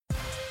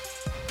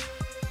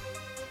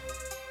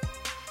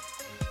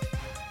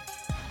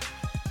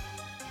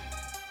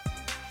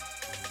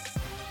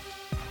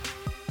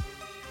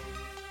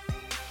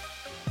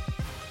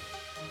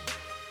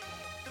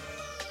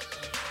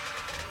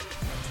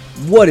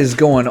What is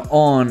going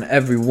on,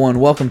 everyone?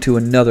 Welcome to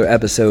another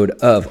episode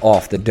of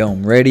Off the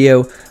Dome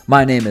Radio.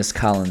 My name is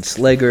Colin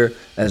Slager.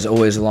 As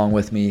always, along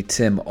with me,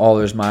 Tim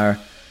Allersmeyer.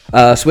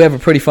 So we have a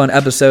pretty fun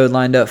episode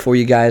lined up for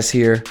you guys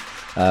here.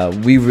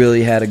 We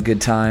really had a good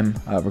time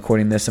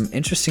recording this. Some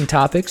interesting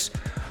topics.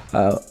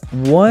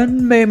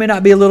 One may or may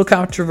not be a little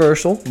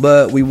controversial,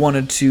 but we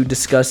wanted to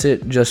discuss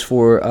it just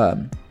for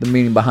the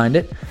meaning behind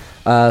it.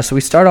 So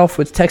we start off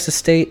with Texas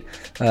State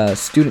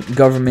student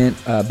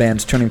government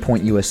bans Turning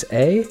Point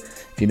USA.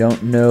 If you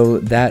don't know,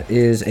 that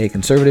is a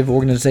conservative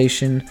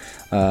organization.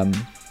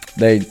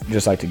 They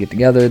just like to get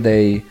together.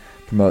 They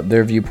promote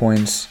their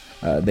viewpoints.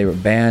 They were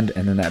banned,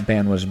 and then that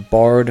ban was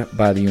barred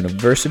by the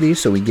university,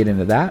 so we get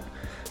into that.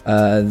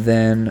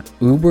 Then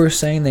Uber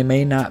saying they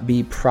may not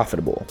be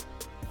profitable.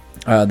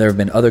 There have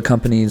been other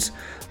companies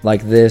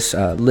like this,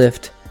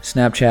 Lyft,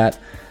 Snapchat,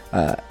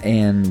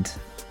 and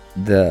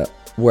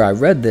where I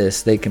read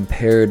this, they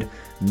compared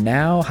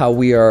now how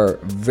we are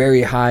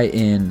very high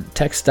in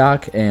tech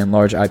stock and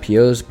large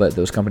IPOs, but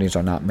those companies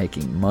are not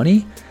making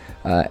money,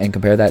 and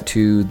compare that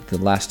to the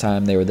last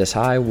time they were this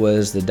high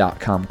was the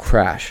dot-com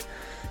crash.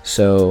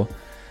 So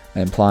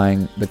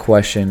implying the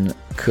question,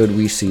 could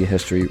we see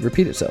history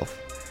repeat itself?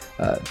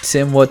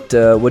 Tim,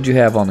 what'd you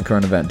have on the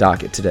current event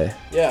docket today?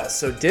 Yeah,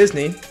 so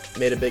Disney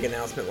made a big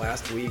announcement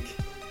last week.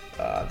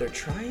 They're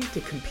trying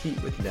to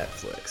compete with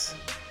Netflix.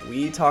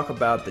 We talk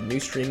about the new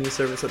streaming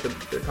service that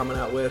they're coming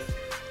out with,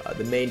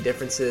 the main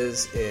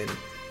differences in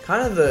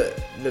kind of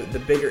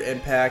the bigger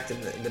impact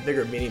and the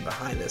bigger meaning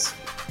behind this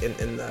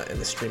in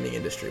the streaming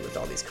industry with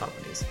all these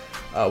companies.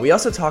 We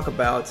also talk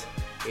about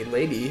a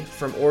lady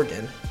from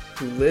Oregon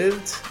who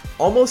lived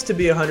almost to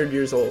be 100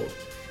 years old,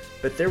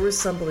 but there was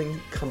something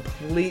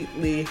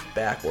completely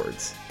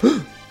backwards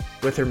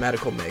with her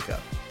medical makeup.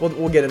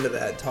 We'll get into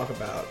that and talk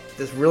about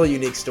this really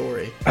unique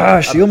story.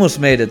 She almost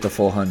made it the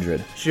full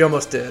 100. She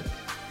almost did,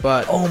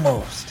 but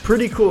almost.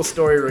 Pretty cool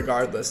story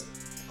regardless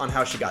on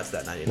how she got to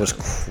that 99. It was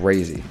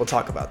crazy. We'll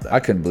talk about that.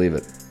 I couldn't believe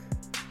it.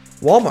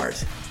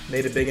 Walmart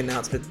made a big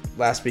announcement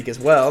last week as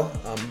well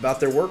about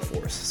their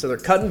workforce. So they're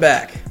cutting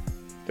back.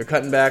 They're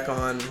cutting back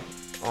on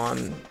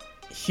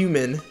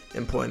human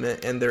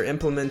employment, and they're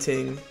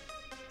implementing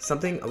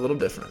something a little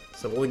different.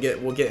 So we'll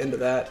get into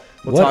that.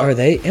 What are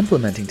they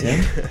implementing,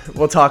 Tim?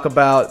 We'll talk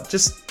about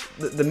just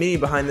the meaning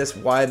behind this,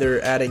 why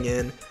they're adding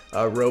in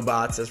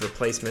robots as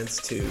replacements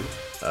to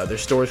their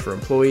stores for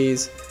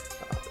employees,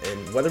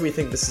 and whether we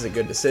think this is a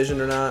good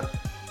decision or not.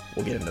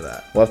 We'll get into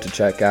that. We'll have to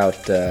check out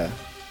the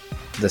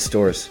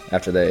stores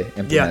after they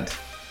implement. Yeah.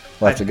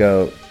 We'll have to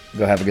go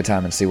have a good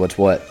time and see what's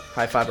what.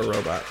 High five a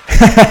robot.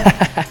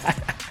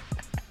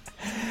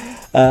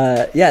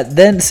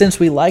 Then since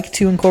we like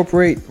to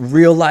incorporate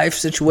real life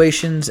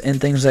situations and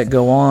things that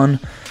go on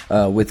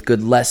with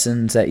good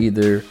lessons that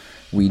either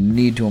we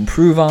need to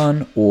improve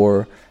on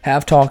or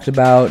have talked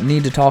about,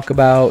 need to talk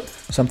about,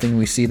 something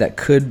we see that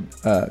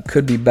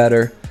could be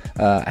better.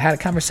 I had a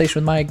conversation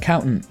with my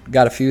accountant,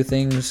 got a few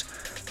things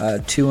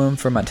to him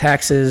for my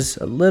taxes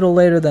a little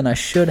later than I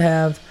should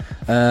have,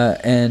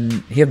 and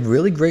he had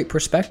really great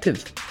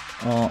perspective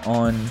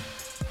on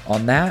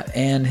that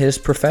and his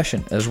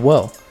profession as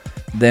well.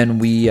 Then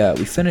we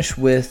finish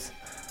with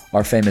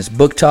our famous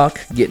book talk,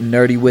 getting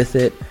nerdy with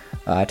it.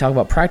 I talk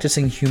about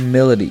practicing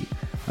humility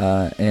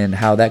and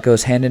how that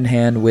goes hand in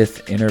hand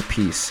with inner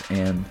peace.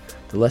 And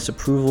the less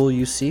approval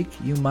you seek,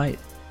 you might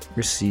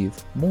receive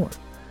more.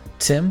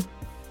 Tim,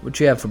 what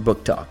you have for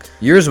book talk?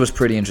 Yours was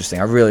pretty interesting.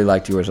 I really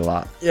liked yours a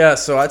lot. Yeah,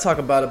 so I talk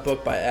about a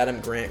book by Adam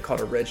Grant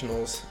called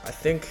Originals. I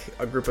think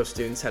a group of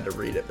students had to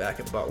read it back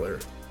at Butler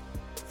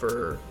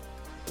for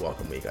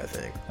Welcome Week, I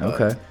think.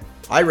 Okay.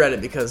 I read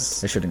it because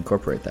They should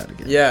incorporate that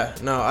again. Yeah,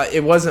 no,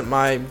 it wasn't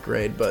my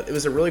grade, but it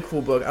was a really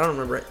cool book. I don't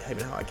remember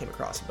even how I came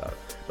across about it.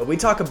 But we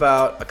talk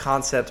about a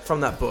concept from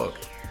that book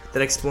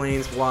that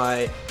explains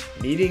why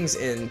meetings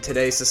in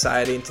today's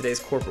society, in today's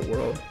corporate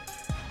world,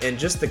 and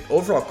just the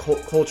overall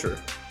culture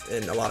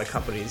in a lot of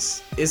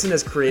companies isn't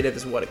as creative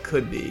as what it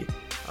could be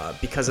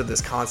because of this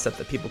concept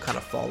that people kind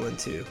of fall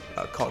into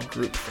called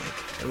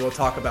groupthink. And we'll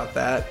talk about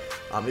that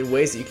in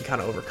ways that you can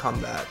kind of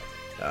overcome that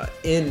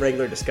in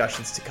regular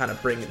discussions to kind of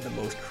bring the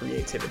most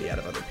creativity out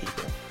of other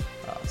people.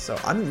 So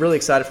I'm really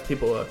excited for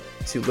people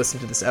to listen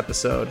to this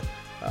episode,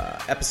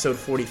 episode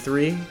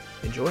 43.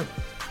 Enjoy.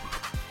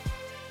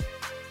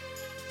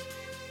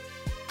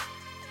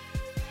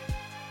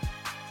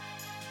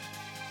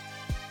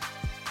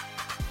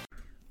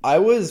 I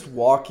was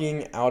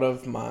walking out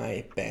of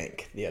my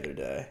bank the other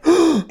day,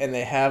 and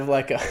they have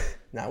like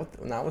not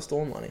with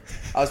stolen money.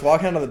 I was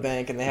walking out of the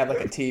bank, and they have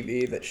like a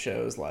TV that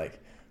shows like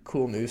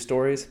cool news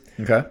stories.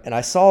 Okay. And I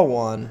saw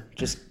one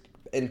just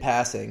in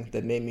passing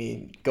that made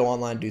me go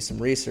online and do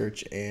some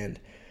research. And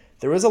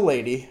there was a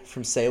lady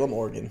from Salem,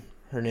 Oregon.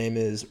 Her name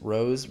is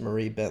Rose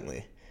Marie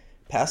Bentley.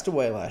 Passed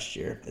away last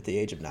year at the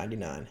age of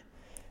 99.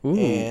 Ooh.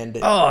 And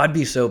I'd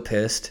be so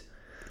pissed.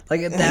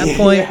 Like at that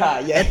point,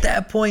 at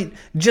that point,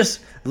 just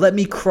let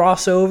me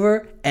cross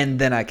over and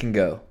then I can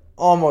go.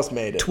 Almost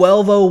made it.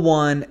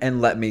 12:01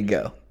 and let me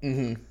go.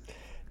 Mm-hmm.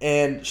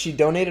 And she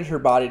donated her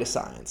body to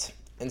science.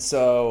 And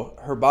so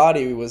her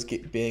body was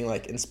being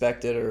like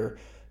inspected or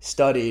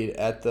studied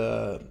at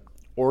the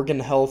Oregon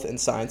Health and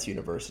Science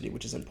University,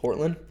 which is in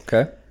Portland.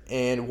 Okay.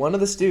 And one of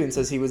the students,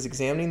 as he was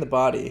examining the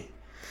body,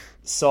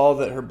 saw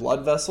that her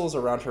blood vessels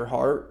around her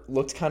heart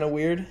looked kind of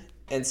weird.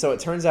 And so it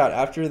turns out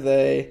after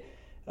they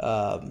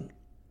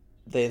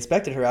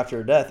inspected her after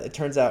her death, it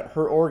turns out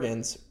her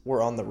organs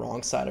were on the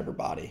wrong side of her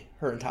body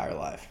her entire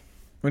life.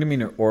 What do you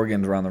mean her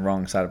organs were on the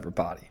wrong side of her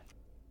body?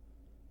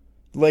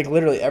 Like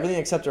literally everything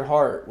except her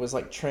heart was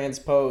like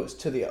transposed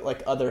to the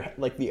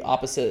the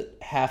opposite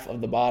half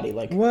of the body.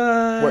 Like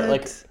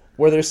what?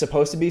 Where they're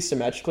supposed to be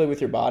symmetrically with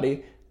your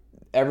body,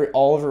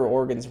 all of her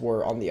organs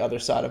were on the other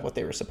side of what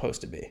they were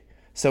supposed to be.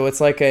 So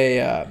it's like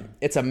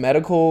it's a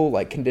medical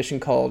like condition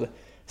called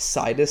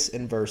situs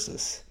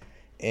inversus,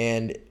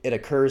 and it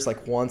occurs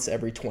like once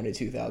every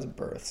 22,000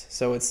 births.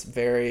 So it's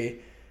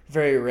very,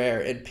 very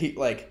rare. And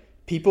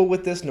people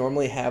with this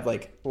normally have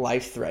like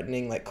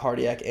life-threatening like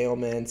cardiac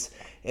ailments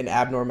and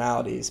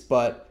abnormalities,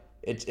 but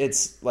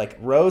it's like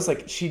Rose,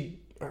 like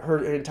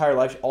her entire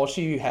life, all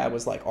she had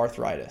was like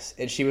arthritis,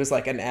 and she was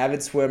like an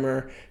avid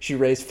swimmer. She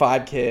raised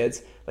 5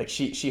 kids. Like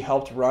she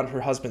helped run her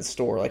husband's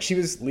store. Like she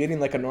was leading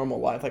like a normal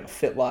life, like a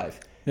fit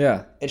life.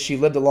 Yeah. And she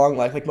lived a long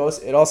life. Like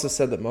it also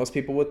said that most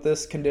people with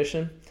this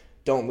condition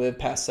don't live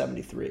past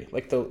 73.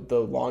 Like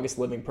the longest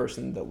living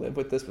person that lived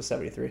with this was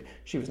 73.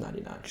 She was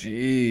 99.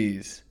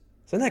 Jeez.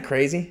 Isn't that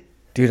crazy?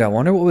 Dude, I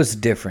wonder what was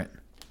different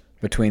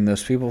between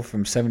those people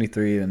from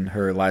 73 and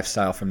her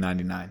lifestyle from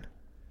 99.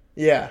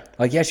 Yeah.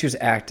 Like, yeah, she was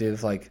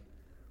active. Like,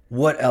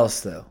 what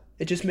else, though?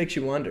 It just makes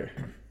you wonder.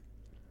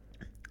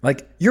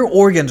 Like, your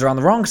organs are on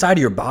the wrong side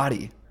of your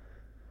body.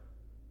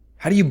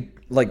 How do you,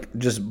 like,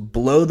 just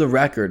blow the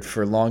record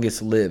for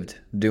longest lived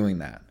doing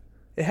that?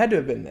 It had to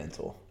have been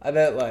mental. I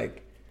bet,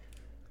 like,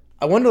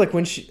 I wonder, like,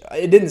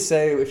 it didn't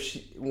say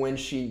when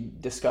she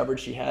discovered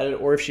she had it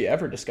or if she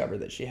ever discovered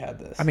that she had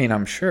this. I mean,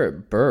 I'm sure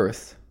at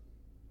birth,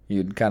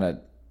 you'd kind of,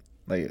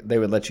 like, they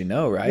would let you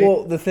know, right?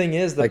 Well, the thing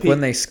is,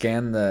 when they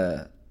scan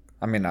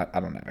I mean, I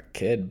don't have a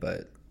kid,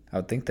 but I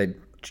would think they'd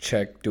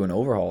do an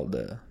overhaul of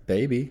the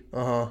baby.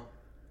 Uh-huh.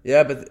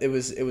 Yeah, but it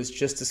was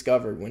just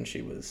discovered when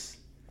she was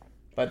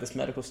by this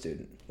medical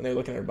student when they were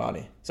looking at her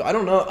body. So I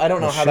don't know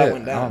how that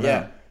went down.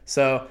 Yeah.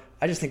 So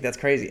I just think that's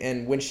crazy.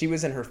 And when she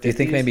was in her 50s, do you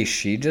think maybe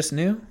she just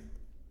knew?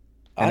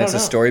 And it's a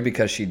story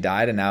because she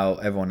died and now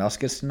everyone else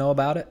gets to know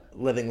about it?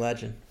 Living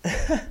legend.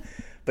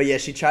 But yeah,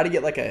 she tried to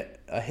get like a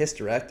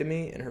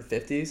hysterectomy in her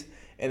 50s,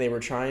 and they were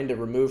trying to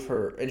remove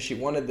her, and she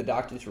wanted the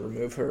doctor to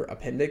remove her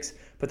appendix,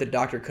 but the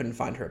doctor couldn't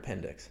find her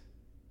appendix.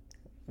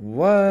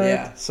 What?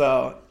 Yeah,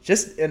 so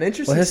just an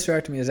interesting... Well,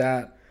 hysterectomy is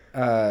that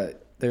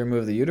they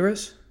remove the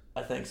uterus?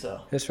 I think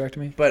so.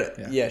 Hysterectomy? But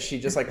yeah, she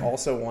just like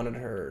also wanted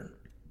her...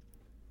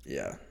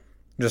 Yeah.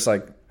 Just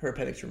like... her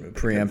appendix removed.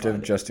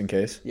 Preemptive, just in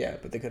case? Yeah,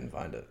 but they couldn't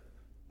find it.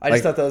 I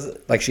just thought that was...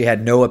 Like she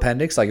had no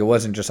appendix? Like it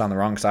wasn't just on the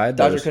wrong side?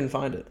 Doctor couldn't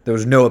find it. There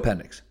was no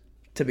appendix?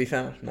 To be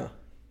found, no.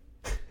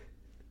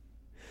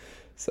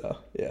 So,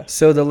 yeah.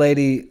 So the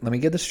lady, let me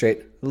get this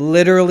straight,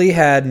 literally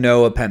had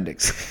no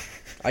appendix.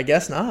 I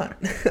guess not.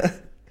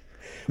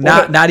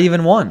 Not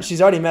even one.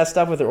 She's already messed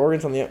up with her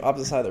organs on the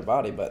opposite side of their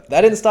body, but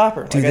that didn't stop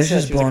her. Dude, this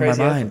is blowing my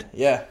mind.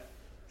 Yeah.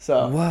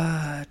 So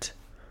what?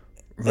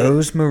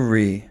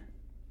 Rosemarie.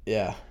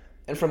 Yeah.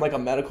 And from like a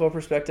medical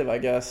perspective, I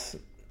guess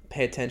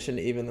pay attention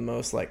to even the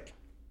most like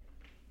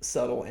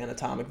subtle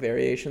anatomic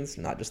variations,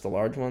 not just the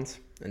large ones,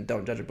 and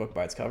don't judge a book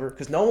by its cover,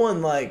 because no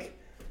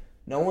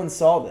one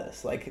saw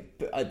this. Like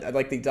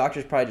the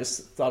doctors probably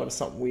just thought it was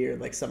something weird,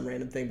 like some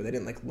random thing, but they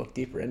didn't like look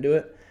deeper into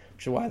it,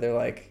 which is why they're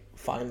like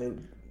finally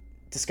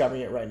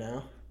discovering it right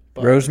now.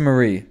 But,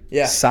 Rosemarie.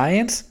 Yeah.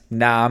 Science?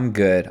 Nah, I'm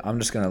good. I'm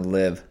just gonna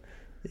live.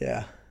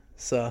 Yeah.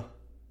 So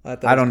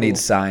I don't need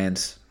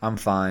science. I'm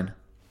fine.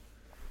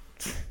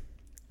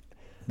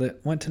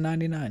 Went to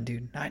 99,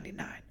 dude.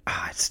 99.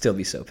 I'd still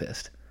be so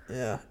pissed.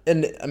 Yeah,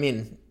 and I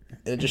mean,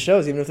 it just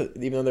shows even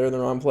though they're in the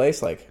wrong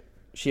place, like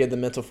she had the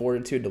mental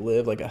fortitude to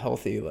live like a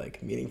healthy,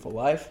 like meaningful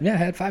life. Yeah,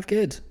 had 5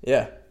 kids.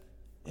 Yeah,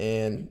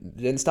 and it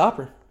didn't stop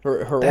her.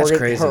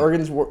 Her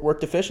organs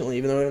worked efficiently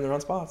even though they were in the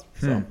wrong spots.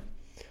 So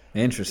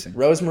interesting.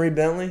 Rosemarie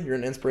Bentley, you're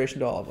an inspiration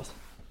to all of us.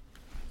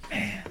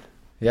 Man.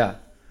 Yeah.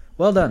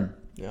 Well done.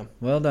 Yeah.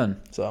 Well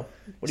done. So,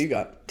 what do you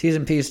got? T's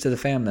and P's to the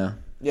fam, though.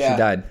 Yeah. She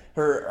died.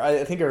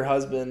 I think her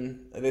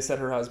husband, they said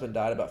her husband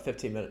died about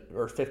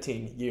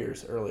 15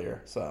 years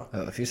earlier. So.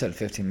 Oh, if you said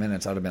 15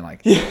 minutes, I'd have been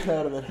like, yeah,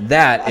 that would have been.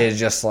 That is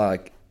just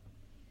like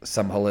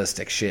some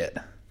holistic shit.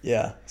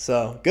 Yeah.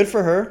 So, good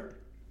for her.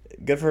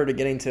 Good for her to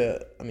getting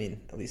to, I mean,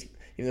 at least,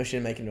 even though she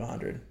didn't make it to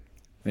 100.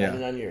 Yeah.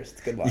 99 years.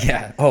 It's a good life.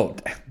 Yeah. Oh,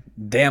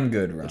 damn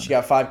good run. And she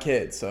got 5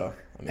 kids, so.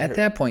 I mean, at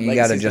that point, you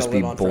got to just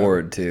be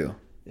bored, too.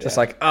 Yeah. Just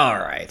like, all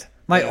right.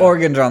 My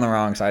organs are on the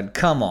wrong side.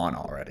 Come on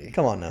already.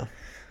 Come on now.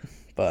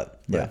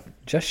 But yeah.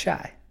 Just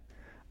shy.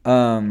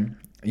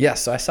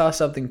 Yes, so I saw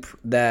something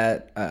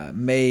that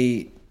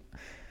may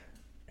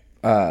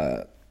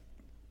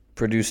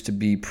produce to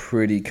be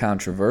pretty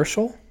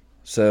controversial.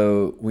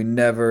 So we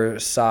never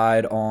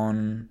side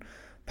on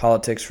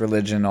politics,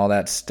 religion, all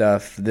that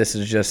stuff. This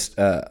is just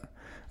a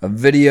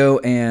video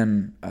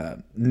and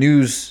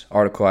news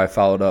article I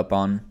followed up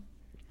on.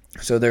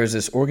 So there's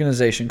this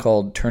organization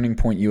called Turning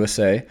Point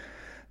USA.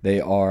 They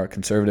are a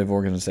conservative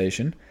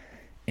organization,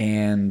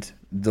 and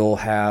they'll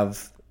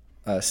have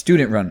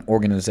student-run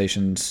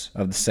organizations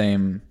of the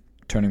same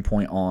Turning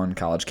Point on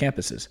college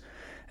campuses.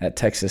 At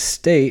Texas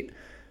State,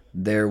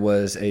 there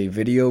was a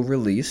video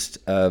released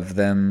of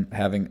them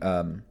having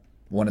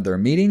one of their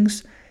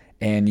meetings,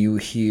 and you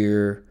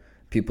hear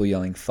people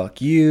yelling "fuck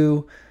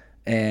you,"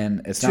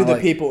 and it's to the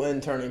people in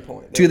Turning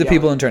Point. To the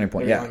people in Turning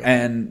Point, yeah.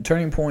 And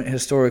Turning Point,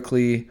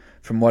 historically,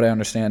 from what I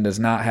understand, does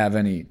not have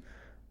any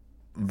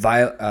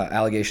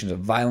allegations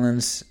of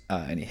violence,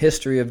 any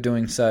history of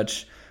doing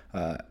such,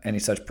 any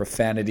such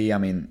profanity. I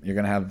mean, you're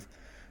going to have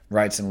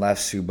rights and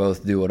lefts who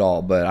both do it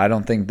all, but I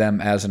don't think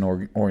them as an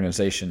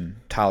organization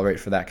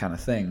tolerate for that kind of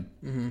thing.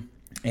 Mm-hmm.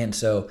 And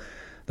so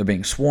they're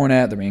being sworn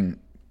at, they're being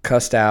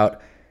cussed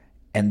out,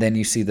 and then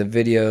you see the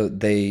video,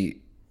 they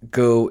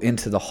go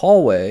into the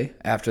hallway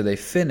after they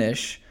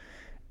finish,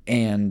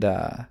 and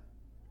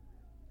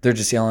they're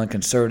just yelling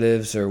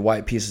conservatives or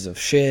white pieces of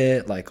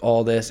shit, like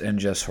all this, and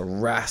just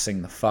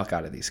harassing the fuck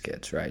out of these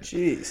kids, right?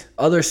 Jeez.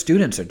 Other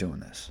students are doing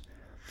this.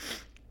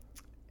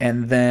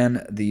 And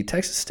then the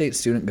Texas State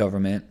student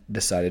government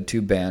decided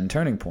to ban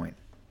Turning Point.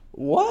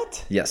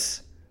 What?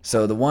 Yes.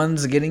 So the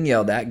ones getting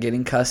yelled at,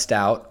 getting cussed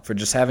out for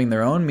just having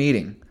their own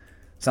meeting.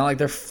 It's not like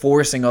they're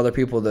forcing other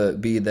people to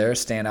be there,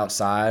 stand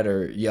outside,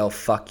 or yell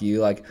 "fuck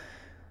you." Like,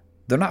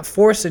 they're not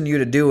forcing you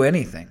to do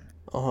anything.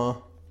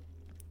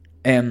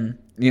 And,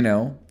 you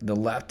know, the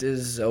left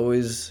is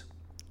always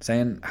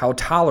saying how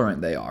tolerant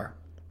they are.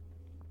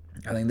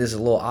 I think this is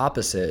a little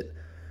opposite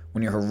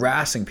when you're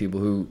harassing people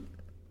who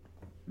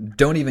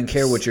don't even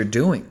care what you're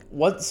doing.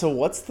 So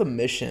what's the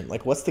mission?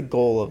 Like, what's the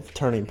goal of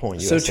Turning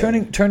Point USA?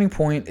 So Turning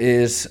Point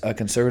is a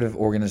conservative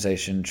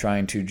organization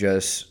trying to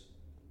just,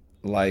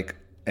 like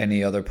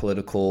any other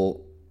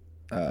political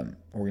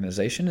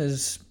organization,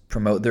 is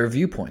promote their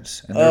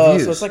viewpoints and their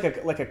views. So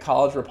it's like a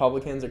college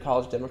Republicans or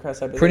college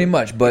Democrats, I believe? Pretty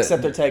much, but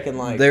except they're taking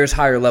like... There's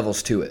higher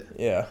levels to it.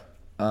 Yeah.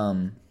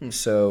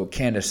 So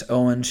Candace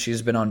Owens,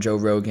 she's been on Joe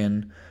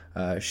Rogan.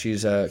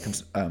 She's a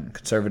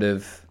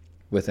conservative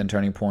within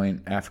Turning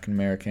Point, African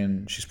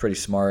American. She's pretty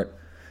smart.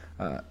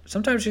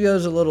 Sometimes she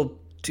goes a little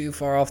too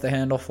far off the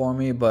handle for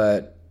me,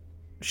 but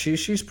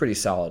she's pretty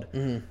solid.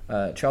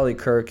 Mm-hmm. Charlie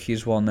Kirk,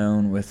 he's well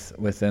known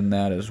within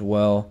that as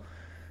well,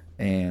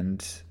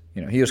 and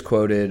you know, he was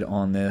quoted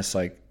on this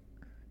like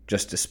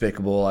just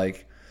despicable,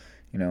 like,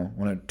 you know,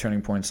 one of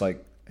Turning Point's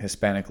like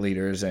Hispanic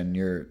leaders, and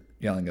you're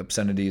yelling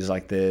obscenities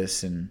like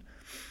this, and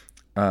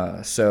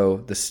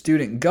so the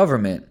student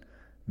government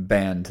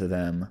banned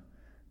them.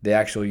 The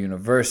actual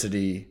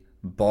university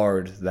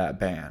barred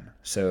that ban,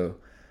 so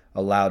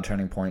allowed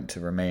Turning Point to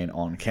remain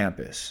on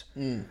campus.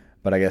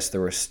 But I guess there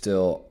were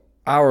still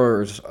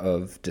hours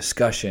of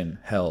discussion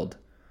held,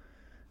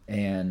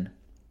 and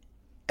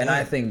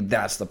I think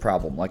that's the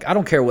problem. Like, I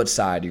don't care what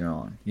side you're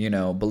on. You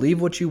know,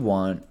 believe what you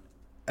want.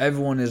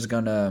 Everyone is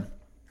gonna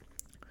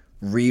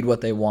read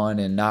what they want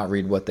and not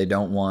read what they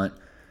don't want.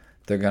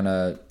 They're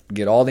gonna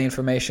get all the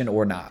information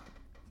or not.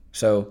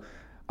 So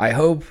I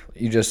hope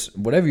you just,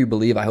 whatever you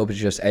believe, I hope it's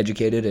just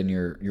educated and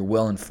you're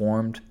well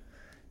informed.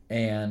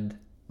 And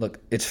look,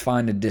 it's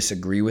fine to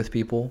disagree with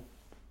people.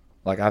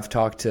 Like, I've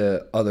talked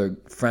to other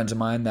friends of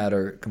mine that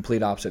are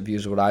complete opposite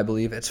views of what I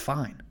believe. It's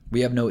fine. We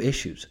have no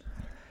issues.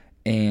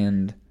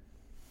 And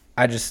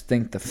I just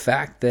think the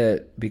fact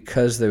that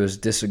because there was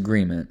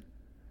disagreement,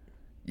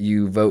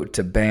 you vote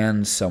to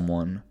ban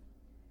someone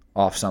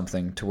off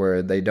something to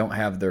where they don't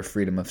have their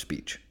freedom of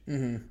speech.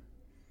 Mm-hmm.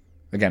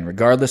 Again,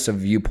 regardless of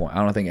viewpoint,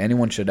 I don't think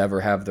anyone should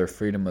ever have their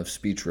freedom of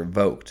speech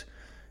revoked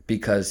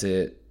because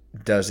it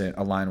doesn't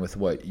align with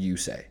what you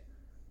say.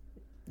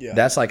 Yeah.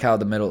 That's like how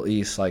the Middle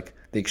East, like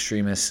the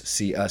extremists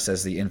see us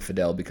as the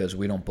infidel because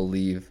we don't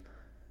believe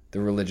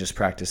the religious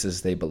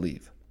practices they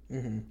believe.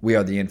 Mm-hmm. We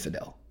are the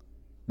infidel.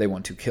 They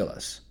want to kill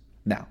us.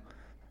 Now,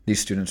 these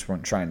students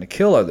weren't trying to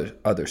kill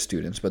other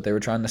students, but they were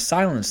trying to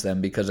silence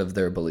them because of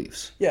their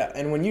beliefs. Yeah,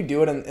 and when you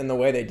do it in the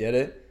way they did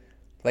it,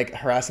 like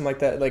harass them like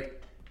that,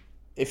 like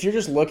if you're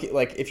just looking,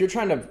 like if you're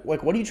trying to,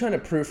 like what are you trying to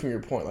prove from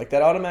your point? Like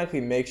that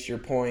automatically makes your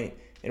point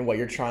and what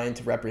you're trying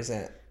to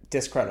represent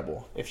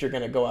discreditable if you're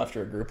going to go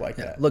after a group like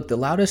that. Look, the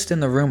loudest in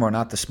the room are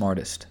not the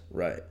smartest.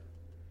 Right.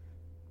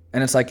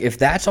 And it's like, if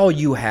that's all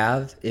you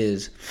have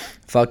is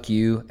fuck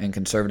you and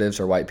conservatives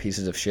are white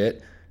pieces of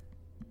shit,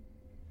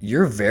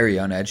 you're very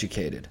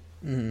uneducated.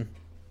 Mm-hmm.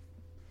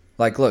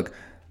 Like, look,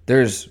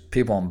 there's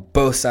people on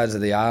both sides of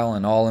the aisle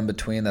and all in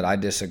between that I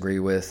disagree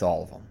with,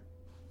 all of them,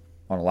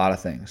 on a lot of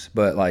things.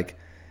 But, like,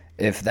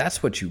 if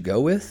that's what you go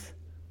with,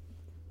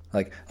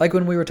 like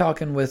when we were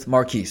talking with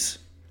Marquise,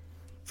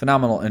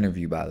 phenomenal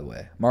interview, by the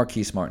way,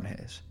 Marquise Martin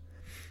Hayes,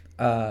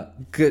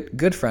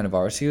 good friend of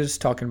ours, he was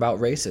talking about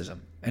racism.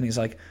 And he's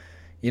like,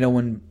 you know,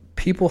 when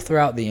people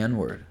throw out the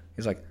N-word,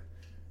 he's like,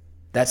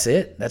 that's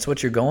it? That's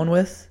what you're going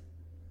with?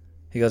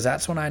 He goes,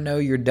 that's when I know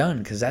you're done,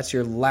 because that's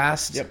your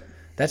last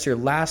That's your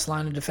last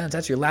line of defense.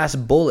 That's your last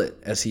bullet,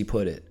 as he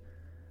put it.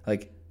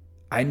 Like,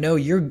 I know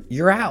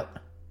you're out.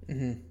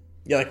 Mm-hmm.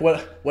 Yeah, like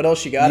what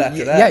else you got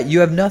after that? Yeah, you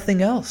have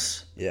nothing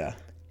else. Yeah.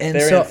 And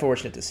very so,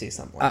 unfortunate to see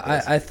something like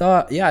this. I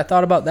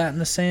thought about that in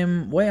the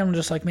same way. I'm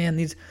just like, man,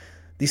 these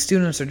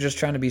students are just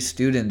trying to be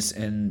students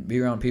and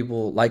be around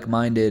people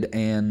like-minded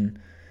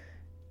and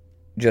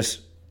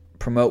just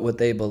promote what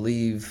they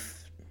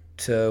believe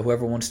to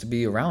whoever wants to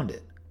be around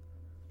it.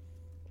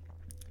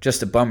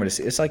 Just a bummer to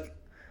see. It's like,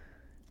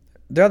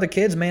 they're other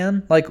kids,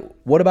 man. Like,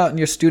 what about in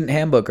your student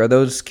handbook? Are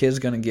those kids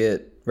going to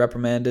get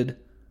reprimanded?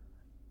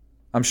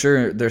 I'm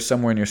sure there's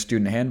somewhere in your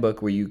student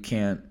handbook where you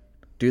can't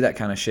do that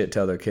kind of shit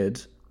to other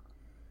kids.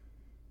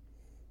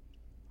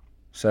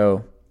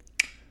 So,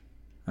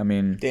 I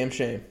mean, damn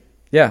shame.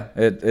 Yeah,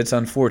 it's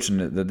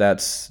unfortunate that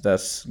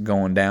that's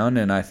going down,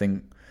 and I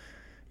think,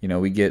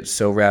 we get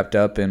so wrapped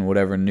up in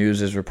whatever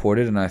news is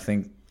reported, and I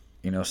think,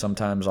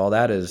 sometimes all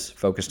that is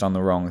focused on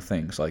the wrong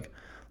things. Like,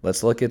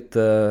 let's look at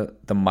the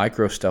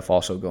micro stuff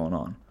also going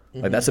on.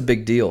 Mm-hmm. Like, that's a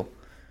big deal.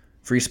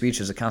 Free speech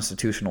is a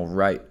constitutional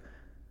right.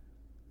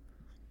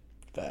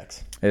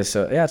 Facts. It's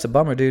a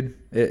bummer, dude.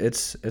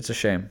 It's a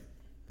shame.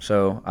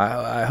 So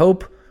I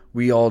hope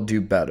we all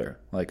do better.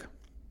 Like,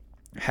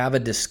 have a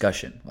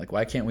discussion. Like,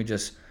 why can't we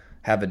just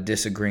have a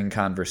disagreeing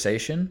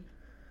conversation?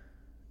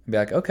 Be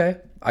like, okay,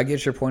 I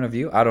get your point of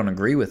view. I don't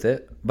agree with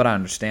it, but I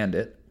understand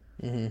it.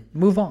 Mm-hmm.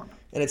 Move on.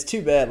 And it's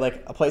too bad,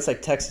 like a place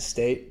like Texas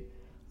State,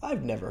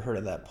 I've never heard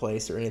of that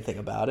place or anything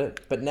about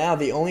it. But now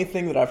the only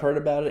thing that I've heard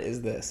about it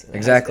is this.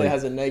 Exactly. It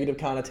has a negative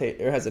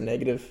connotation, or has a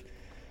negative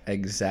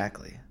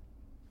exactly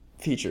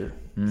feature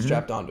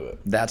strapped onto it.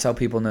 That's how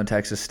people know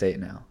Texas State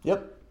now.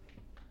 Yep.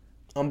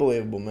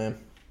 Unbelievable, man.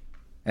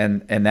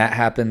 And that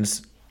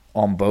happens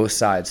on both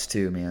sides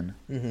too, man.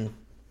 Mm-hmm.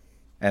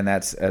 And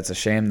that's a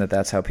shame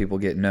that's how people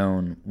get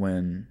known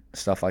when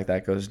stuff like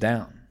that goes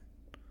down.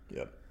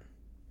 Yep.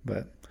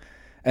 But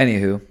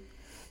anywho,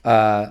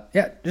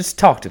 just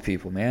talk to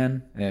people,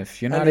 man. And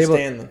if you're not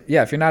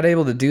if you're not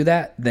able to do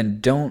that, then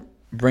don't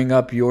bring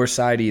up your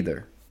side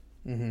either.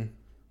 Mm-hmm.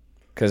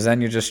 Because then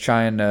you're just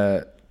trying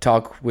to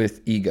talk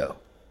with ego,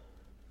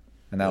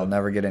 and that'll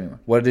never get anywhere.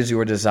 What is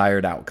your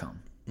desired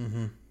outcome?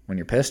 Mm-hmm. When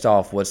you're pissed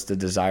off, what's the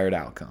desired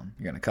outcome?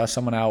 You're gonna cuss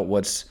someone out.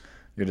 What's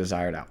your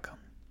desired outcome?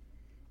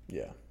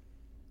 Yeah.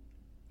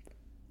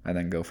 And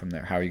then go from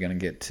there. How are you gonna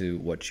get to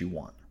what you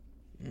want,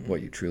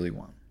 what you truly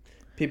want?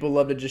 People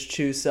love to just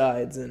choose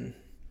sides and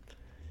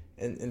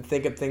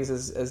think of things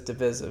as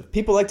divisive.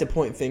 People like to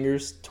point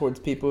fingers towards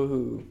people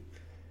who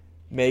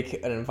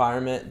make an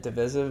environment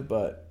divisive,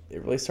 but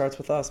it really starts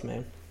with us,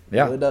 man. It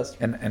really does.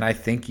 And I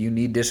think you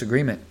need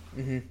disagreement.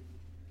 Mm-hmm.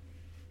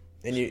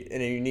 And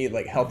you need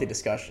like healthy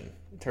discussion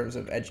in terms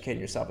of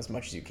educating yourself as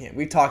much as you can.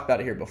 We've talked about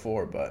it here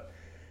before, but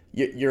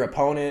your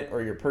opponent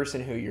or your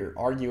person who you're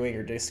arguing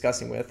or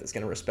discussing with is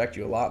going to respect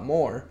you a lot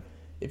more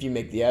if you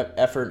make the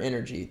effort and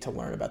energy to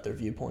learn about their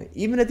viewpoint.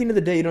 Even at the end of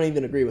the day, you don't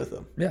even agree with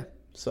them. Yeah.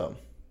 So.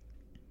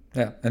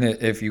 Yeah, and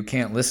if you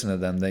can't listen to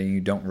them, then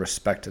you don't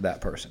respect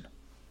that person.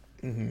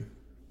 Mm-hmm.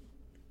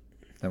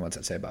 Then what's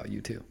that say about you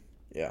too?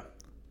 Yeah.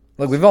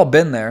 Look, we've all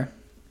been there.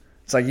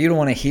 It's like you don't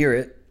want to hear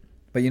it,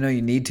 but you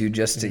need to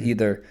just to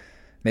either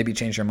maybe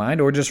change your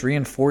mind or just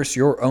reinforce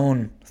your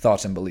own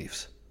thoughts and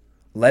beliefs.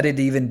 Let it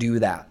even do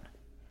that.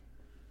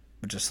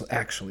 But just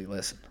actually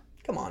listen.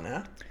 Come on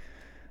now.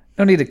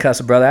 No need to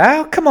cuss a brother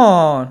out. Come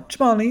on,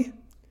 Chimani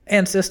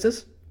and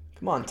sisters.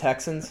 Come on,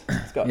 Texans.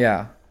 Let's go.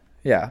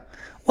 Yeah.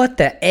 What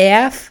the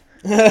F?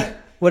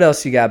 What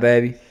else you got,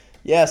 baby?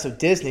 Yeah, so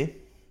Disney.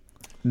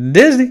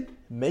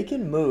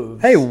 Making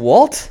moves. Hey,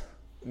 Walt.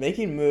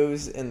 Making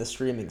moves in the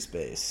streaming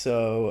space.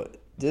 So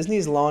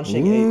Disney's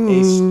launching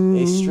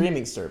a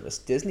streaming service,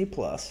 Disney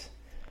Plus.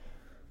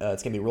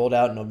 It's going to be rolled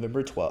out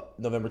November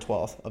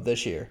 12th of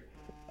this year.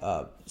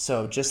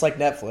 So just like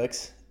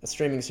Netflix, a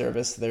streaming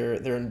service,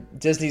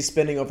 Disney's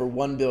spending over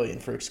 $1 billion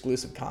for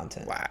exclusive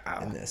content. Wow.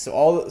 In this.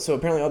 So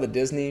apparently all the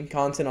Disney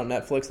content on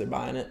Netflix, they're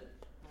buying it,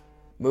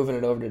 moving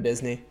it over to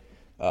Disney.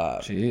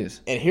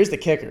 Jeez. And here's the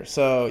kicker.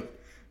 So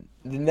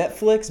the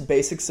Netflix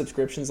basic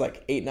subscription's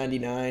like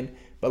 $8.99,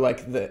 but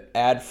like the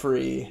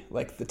ad-free,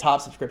 like the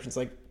top subscription's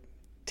like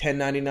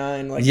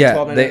 $10.99, like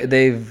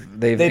 $12.99.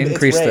 They've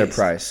increased their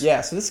price. Yeah,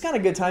 so this is kind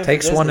of good time.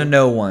 Takes for one to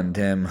know one,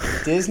 Tim.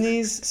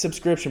 Disney's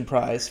subscription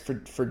price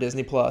for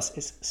Disney Plus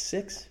is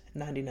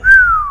 $6.99.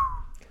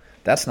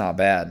 That's not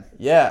bad.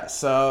 Yeah,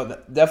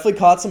 so definitely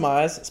caught some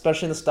eyes,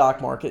 especially in the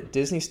stock market.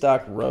 Disney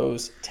stock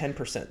rose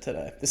 10%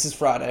 today. This is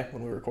Friday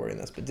when we're recording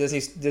this, but Disney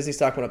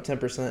stock went up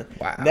 10%.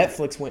 Wow.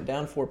 Netflix went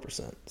down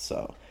 4%.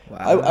 So wow.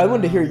 I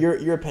wanted to hear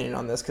your opinion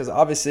on this because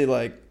obviously,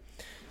 like,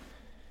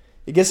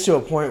 it gets to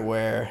a point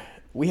where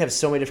we have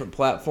so many different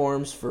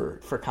platforms for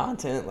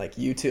content, like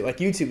YouTube. Like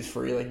YouTube's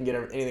free, like you can get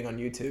anything on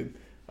YouTube.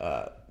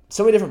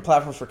 So many different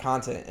platforms for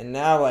content, and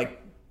now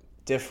like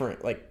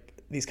different like.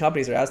 These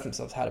companies are asking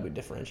themselves, how do we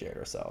differentiate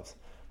ourselves?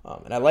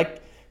 And I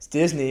like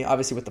Disney,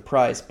 obviously, with the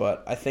price,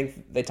 but I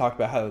think they talk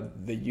about how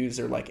the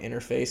user like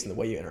interface and the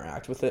way you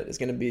interact with it is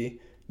going to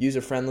be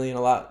user friendly and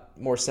a lot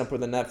more simpler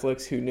than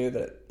Netflix. Who knew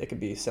that it could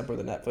be simpler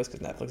than Netflix, because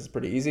Netflix is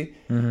pretty easy.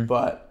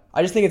 But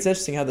I just think it's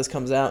interesting how this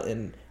comes out,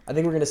 and I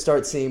think we're going to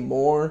start seeing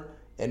more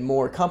and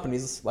more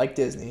companies like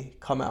Disney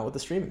come out with a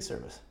streaming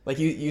service. Like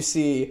you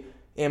see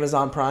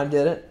Amazon Prime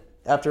did it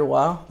after a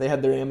while. They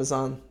had their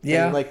Amazon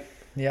thing.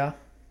 Yeah.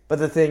 But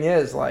the thing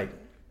is, like,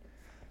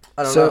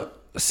 I don't know.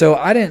 So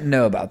I didn't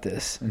know about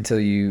this until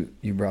you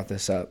brought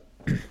this up.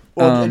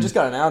 Well, it just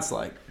got announced,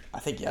 like, I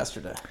think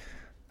yesterday.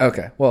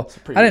 Okay. Well,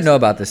 I didn't know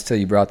about this till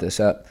you brought this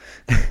up.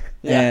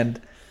 Yeah.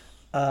 And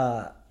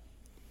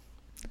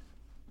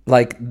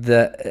like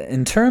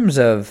in terms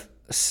of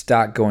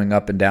stock going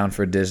up and down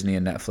for Disney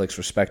and Netflix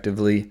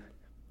respectively,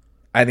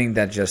 I think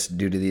that's just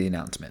due to the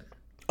announcement.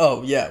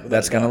 Oh, yeah.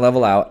 That's going to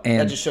level out.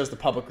 And that just shows the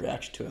public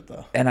reaction to it,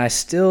 though. And I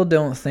still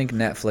don't think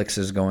Netflix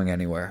is going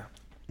anywhere.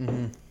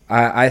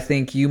 I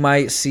think you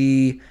might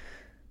see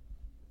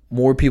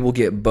more people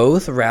get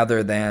both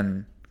rather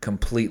than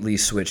completely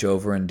switch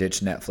over and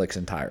ditch Netflix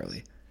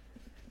entirely.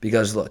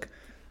 Because, look,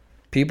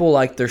 people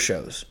like their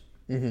shows.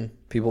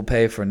 People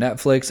pay for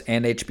Netflix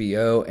and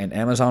HBO and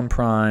Amazon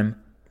Prime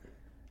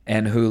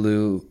and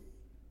Hulu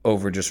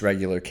over just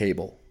regular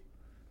cable.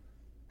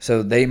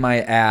 So they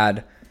might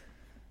add,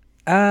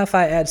 if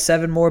I add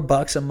 $7 more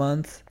a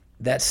month,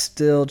 that's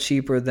still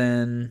cheaper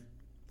than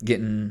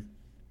getting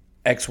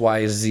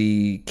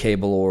XYZ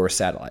cable or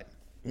satellite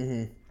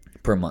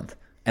per month.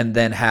 And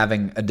then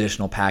having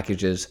additional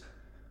packages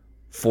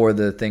for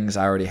the things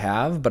I already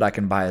have, but I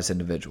can buy as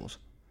individuals.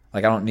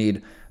 Like, I don't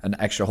need an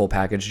extra whole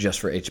package just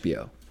for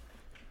HBO.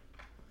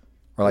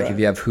 Or like, if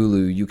you have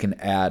Hulu, you can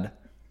add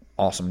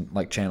awesome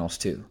like channels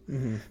too.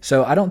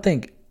 So I don't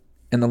think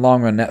in the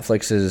long run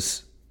Netflix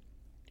is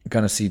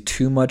going to see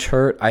too much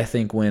hurt. I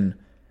think in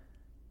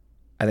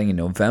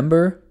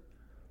November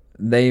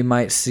they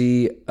might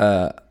see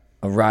a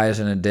rise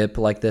and a dip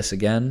like this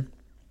again,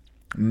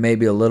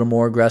 maybe a little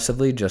more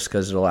aggressively just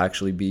because it'll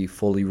actually be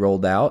fully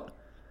rolled out.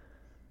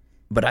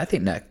 But I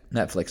think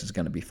Netflix is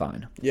going to be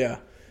fine. Yeah,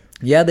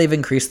 they've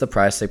increased the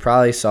price. They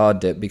probably saw a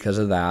dip because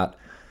of that,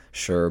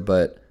 sure.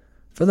 But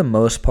for the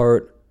most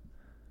part,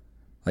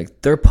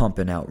 like, they're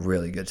pumping out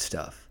really good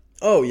stuff.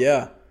 Oh,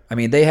 yeah. I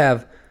mean, they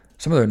have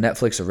some of their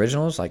Netflix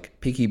originals, like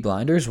Peaky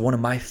Blinders, one of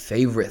my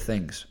favorite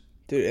things.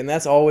 Dude, and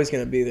that's always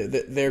going to be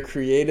there. Their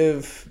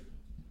creative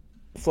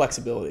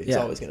flexibility is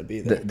always going to be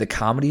there. The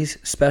comedy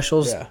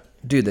specials,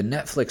 dude, the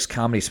Netflix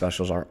comedy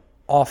specials are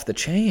off the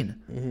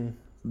chain.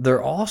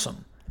 They're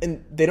awesome.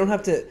 And they don't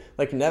have to,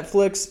 like,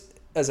 Netflix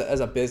as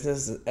a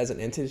business, as an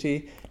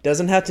entity,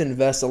 doesn't have to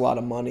invest a lot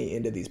of money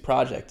into these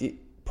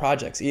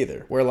projects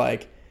either. Where,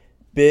 like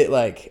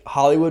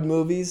Hollywood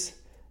movies,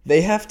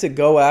 they have to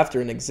go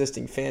after an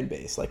existing fan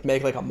base, like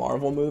make like a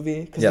Marvel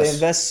movie, because they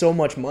invest so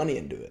much money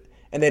into it,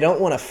 and they don't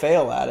want to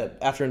fail at it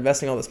after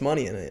investing all this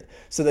money in it.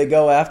 So they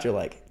go after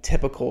like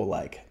typical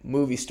like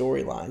movie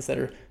storylines that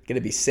are going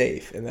to be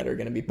safe and that are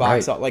going to be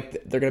box out, like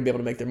they're going to be able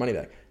to make their money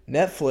back.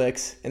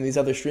 Netflix and these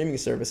other streaming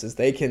services,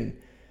 they can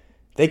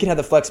have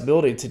the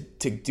flexibility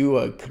to do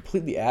a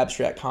completely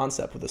abstract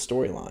concept with a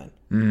storyline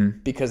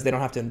because they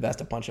don't have to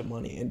invest a bunch of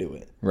money into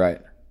it.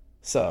 Right.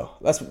 So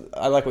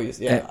I like what you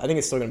said. I think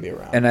it's still going to be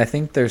around. And I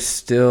think there's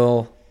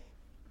still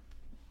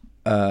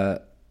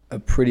a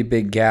pretty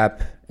big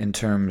gap in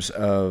terms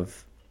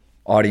of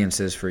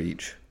audiences for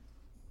each.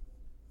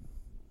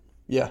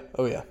 Yeah.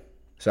 Oh, yeah.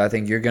 So I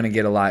think you're going to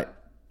get a lot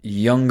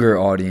younger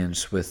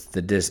audience with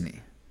the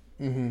Disney.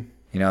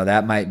 You know,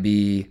 that might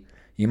be,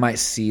 you might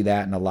see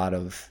that in a lot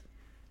of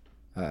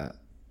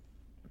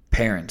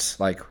parents.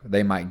 Like,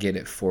 they might get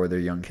it for their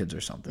young kids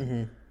or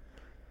something.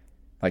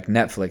 Like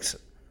Netflix,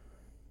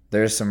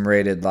 there's some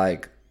rated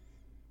like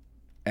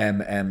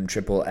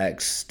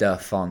XXX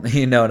stuff on,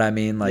 you know what I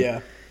mean? Like,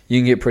 you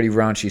can get pretty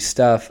raunchy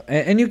stuff,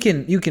 and you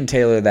can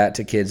tailor that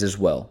to kids as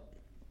well.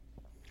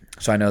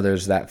 So I know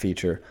there's that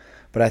feature,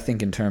 but I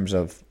think in terms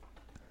of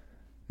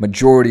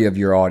majority of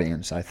your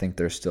audience, I think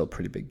there's still a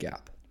pretty big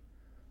gap.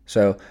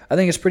 So I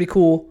think it's pretty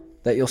cool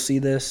that you'll see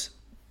this.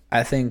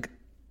 I think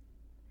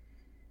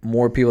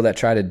more people that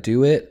try to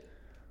do it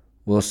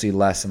will see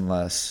less and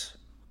less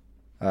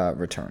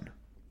return.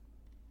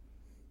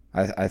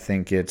 I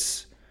think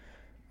it's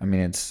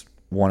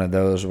one of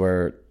those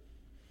where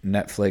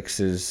Netflix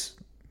is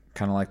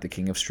kind of like the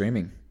king of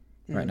streaming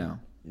right now.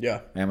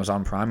 Yeah.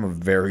 Amazon Prime, a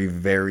very,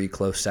 very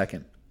close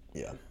second.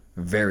 Yeah.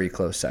 Very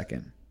close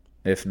second,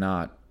 if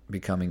not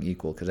becoming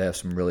equal, because they have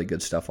some really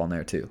good stuff on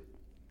there too.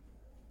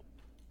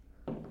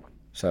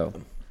 So,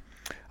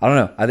 I don't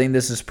know. I think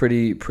this is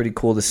pretty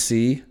cool to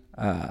see.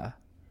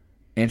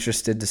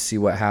 Interested to see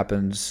what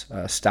happens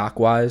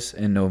stock-wise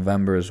in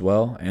November as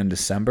well, and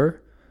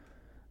December.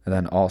 And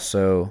then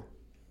also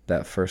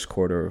that first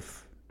quarter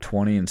of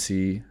 20 and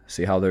see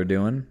how they're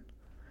doing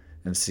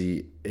and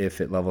see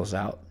if it levels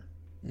out.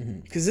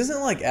 Because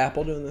isn't like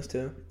Apple doing this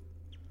too?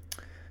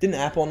 Didn't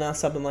Apple announce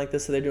something like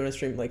this that they're doing a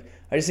stream? Like,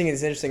 I just think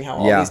it's interesting how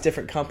all these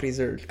different companies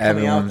are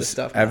coming out with this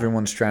stuff now.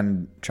 Everyone's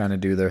trying to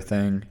do their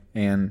thing,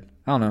 and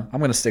I don't know. I'm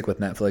going to stick with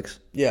Netflix.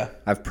 Yeah.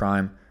 I have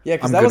Prime. Yeah,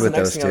 because that was the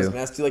next thing I was going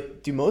to ask you.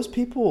 Like, do most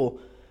people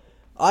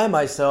I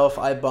myself,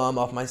 I bum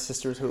off my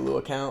sister's Hulu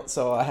account,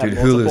 so I have Dude,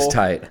 multiple. Hulu's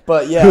tight.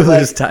 But yeah,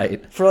 Hulu's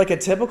tight. For like a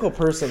typical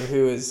person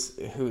who's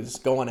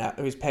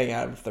paying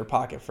out of their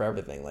pocket for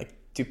everything. Like,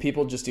 do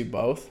people just do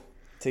both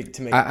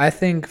to make? I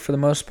think for the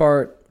most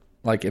part,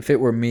 like if it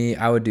were me,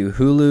 I would do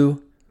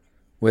Hulu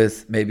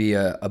with maybe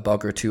a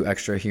buck or two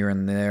extra here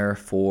and there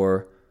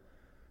for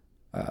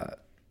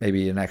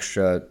maybe an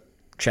extra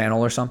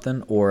channel or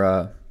something, or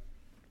I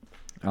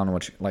don't know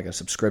like a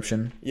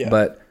subscription. Yeah.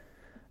 But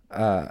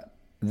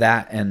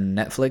that and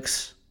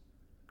Netflix,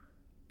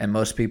 and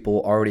most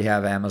people already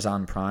have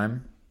Amazon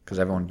Prime because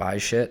everyone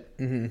buys shit.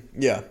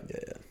 Mm-hmm. Yeah.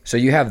 So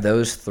you have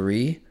those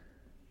three.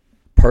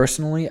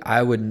 Personally,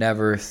 I would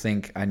never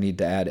think I need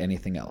to add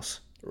anything else.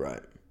 Right.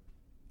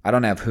 I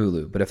don't have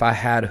Hulu, but if I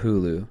had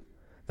Hulu,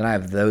 then I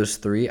have those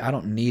three. I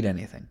don't need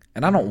anything.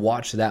 And I don't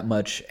watch that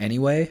much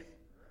anyway,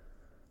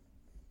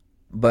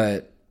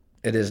 but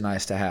it is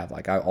nice to have.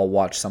 Like, I'll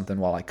watch something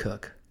while I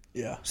cook.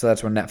 Yeah. So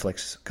that's where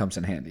Netflix comes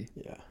in handy.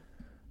 Yeah.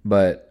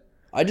 But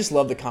I just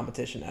love the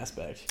competition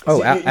aspect.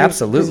 Oh,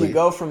 absolutely. Because you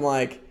go from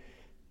like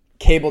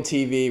cable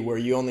TV where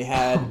you only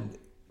had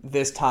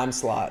this time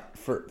slot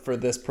for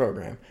this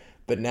program,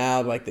 but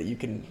now like that you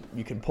can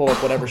pull up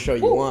whatever show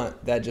you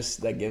want.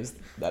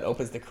 That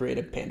opens the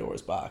creative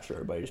Pandora's box for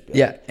everybody. Just be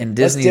like, and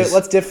Disney's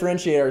let's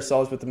differentiate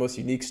ourselves with the most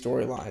unique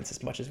storylines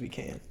as much as we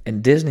can.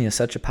 And Disney is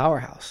such a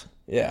powerhouse.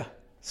 Yeah.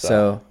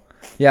 So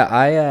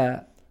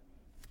yeah,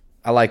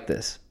 I like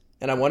this.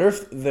 And I wonder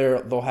if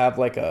they'll have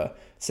like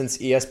since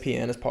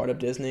ESPN is part of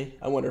Disney,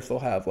 I wonder if they'll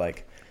have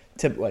like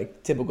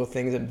typical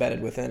things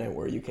embedded within it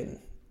where you can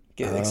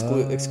get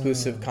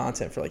exclusive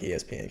content for like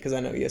ESPN, because I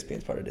know ESPN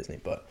is part of Disney,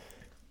 but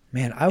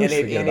man, I was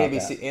forget about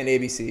ABC, that. And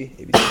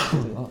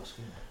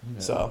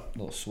ABC. So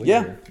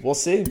yeah, we'll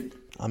see.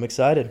 I'm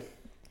excited.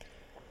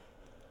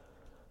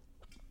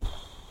 Sorry,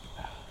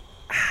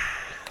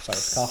 I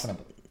was coughing up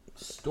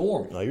a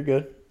storm. No, you're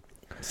good.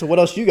 So what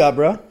else you got,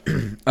 bro?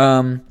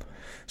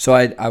 So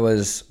I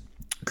was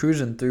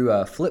cruising through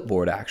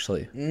Flipboard,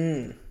 actually.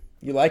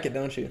 You like it,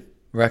 don't you?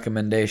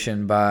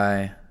 Recommendation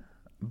by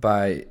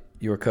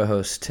your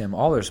co-host Tim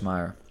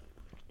Allersmeyer,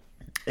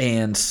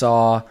 and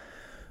saw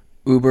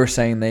Uber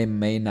saying they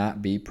may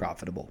not be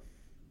profitable.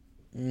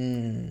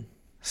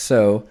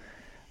 So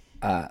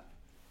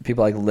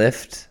people like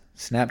Lyft,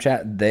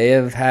 Snapchat, they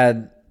have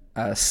had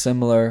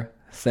similar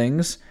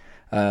things.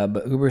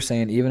 But Uber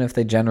saying even if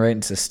they generate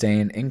and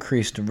sustain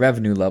increased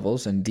revenue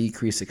levels and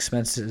decrease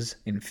expenses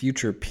in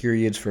future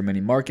periods for many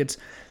markets,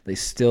 they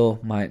still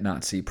might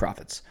not see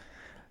profits.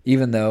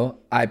 Even though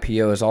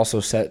IPO is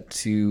also set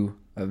to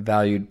a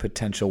valued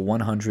potential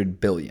 $100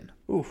 billion.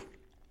 Oof.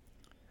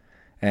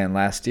 And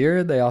last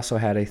year, they also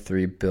had a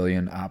 $3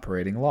 billion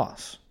operating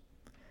loss.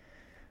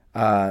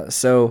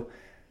 So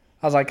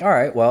I was like, all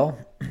right, well,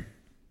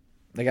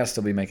 they got to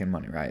still be making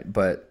money, right?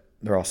 But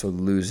they're also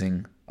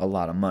losing a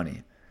lot of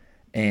money.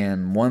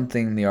 And one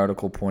thing the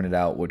article pointed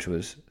out, which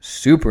was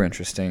super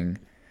interesting,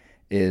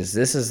 is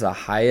this is the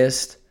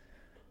highest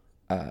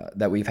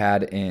that we've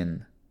had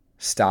in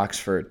stocks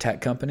for tech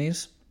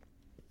companies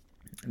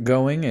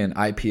going and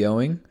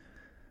IPOing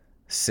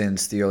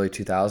since the early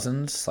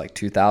 2000s, like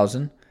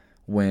 2000,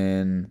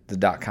 when the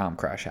dot-com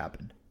crash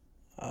happened.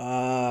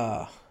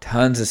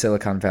 Tons of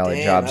Silicon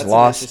Valley jobs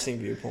lost. That's an interesting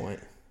viewpoint.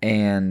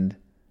 And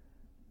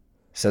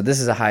so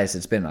this is the highest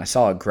it's been. I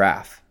saw a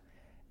graph,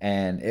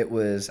 and it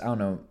was, I don't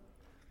know,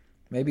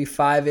 maybe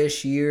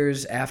 5-ish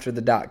years after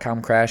the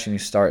dot-com crash, and you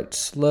start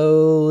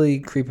slowly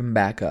creeping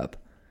back up.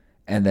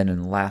 And then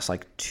in the last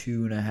like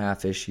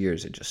 2.5-ish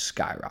years, it just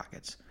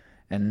skyrockets.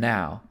 And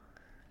now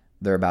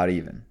they're about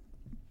even.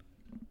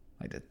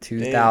 Like the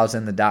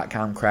 2000, the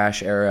dot-com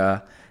crash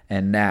era,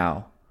 and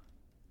now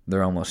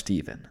they're almost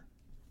even.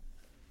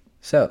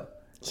 So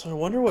I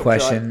wonder what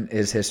question,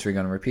 is history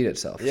going to repeat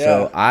itself? Yeah.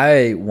 So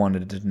I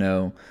wanted to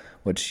know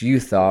what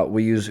you thought.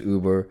 We use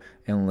Uber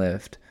and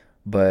Lyft,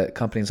 but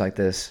companies like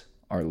this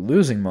are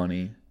losing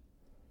money,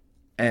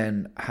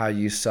 and how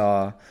you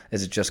saw,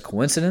 is it just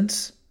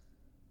coincidence,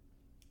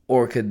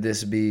 or could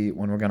this be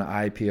when we're going to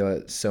IPO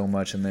it so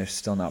much and they're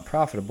still not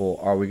profitable,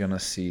 are we going to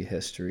see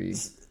history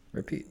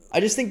repeat? I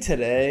just think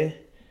today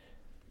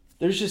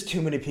there's just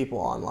too many people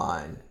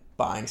online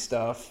buying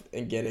stuff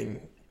and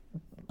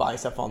buying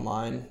stuff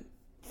online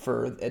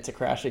for it to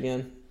crash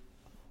again.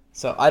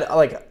 So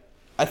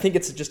I think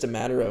it's just a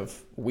matter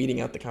of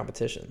weeding out the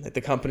competition. Like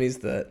the companies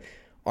that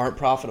aren't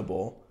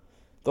profitable,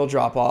 they'll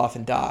drop off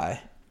and die.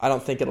 I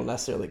don't think it'll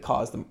necessarily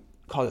cause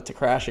it to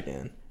crash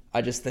again.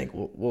 I just think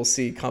we'll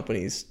see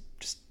companies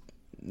just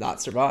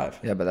not survive.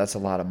 Yeah, but that's a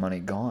lot of money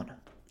gone.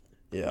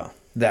 Yeah.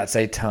 That's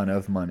a ton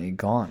of money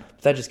gone.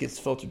 That just gets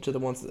filtered to the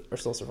ones that are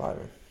still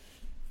surviving.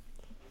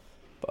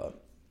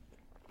 But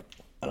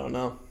I don't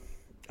know.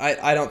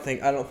 I don't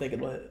think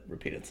it'll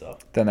repeat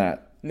itself. Then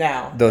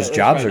Now those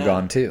jobs are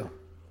gone too.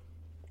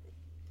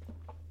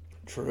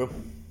 True.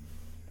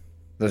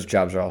 Those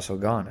jobs are also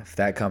gone. If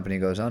that company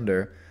goes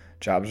under,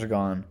 jobs are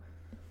gone.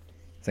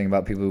 Think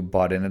about people who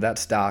bought into that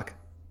stock.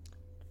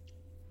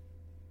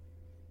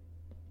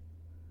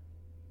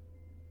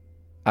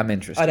 I'm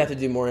interested. I'd have to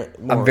do more.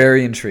 I'm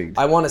very intrigued.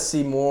 I want to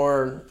see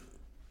more.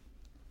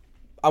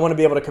 I want to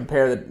be able to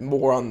compare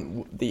more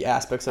on the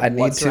aspects of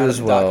what surrounded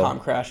the .com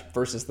crash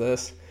versus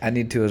this. I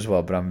need to as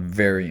well, but I'm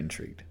very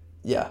intrigued.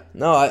 Yeah.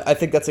 No, I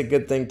think that's a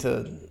good thing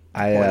to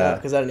point out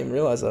because I didn't even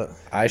realize that.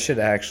 I should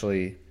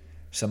actually,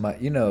 my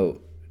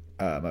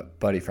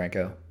buddy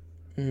Franco.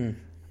 Mm-hmm.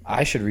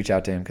 I should reach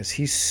out to him because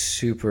he's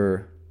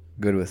super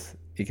good with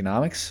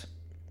economics,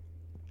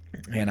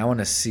 and I want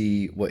to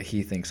see what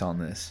he thinks on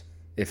this,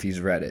 if he's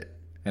read it.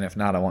 And if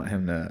not, I want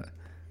him to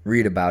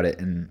read about it,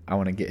 and I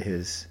want to get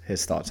his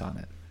thoughts on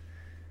it.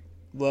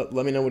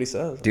 Let me know what he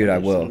says. Dude, I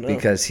will,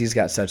 because he's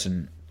got such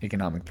an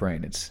economic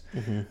brain.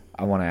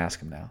 I want to ask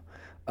him now.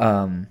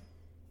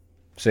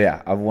 So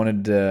yeah, I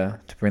wanted to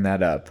bring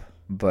that up,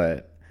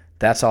 but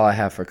that's all I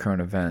have for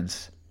current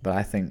events. But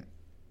I think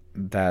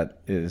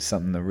that is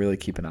something to really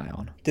keep an eye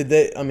on.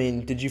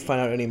 Did you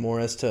find out any more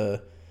as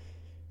to,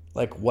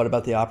 like, what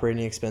about the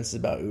operating expenses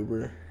about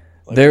Uber?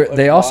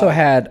 They also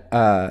had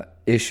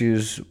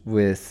issues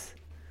with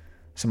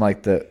some,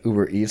 like, the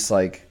Uber Eats,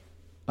 like,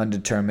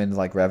 undetermined,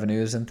 like,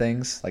 revenues and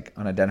things, like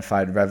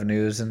unidentified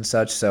revenues and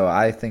such. So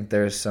I think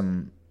there's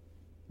some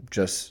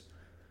just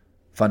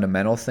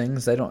fundamental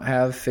things they don't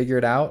have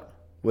figured out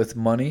with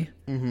money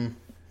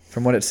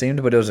from what it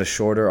seemed, but it was a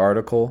shorter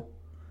article,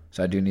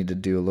 so I do need to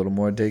do a little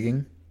more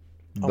digging.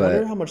 I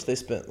wonder how much they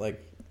spent,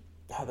 like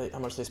how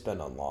much they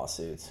spend on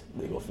lawsuits,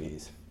 legal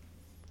fees.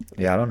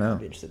 Yeah, I don't know. I'd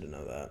be interested to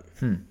know that.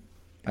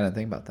 I didn't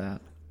think about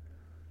that.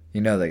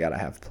 You know they gotta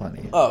have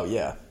plenty. Oh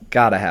yeah,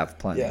 gotta have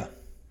plenty. Yeah,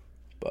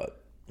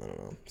 but I don't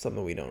know,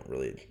 something we don't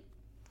really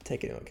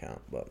take into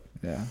account. But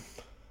yeah,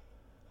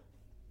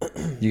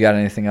 you got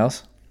anything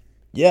else?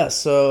 Yeah,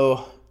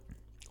 so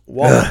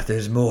Walmart.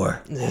 There's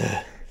more.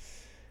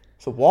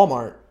 So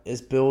Walmart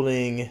is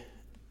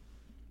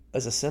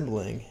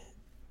assembling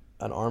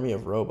an army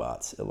of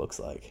robots, it looks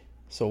like.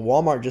 So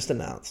Walmart just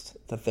announced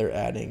that they're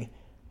adding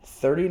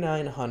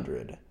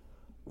 3,900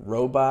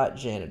 robot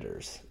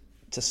janitors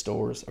to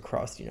stores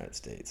across the United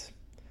States.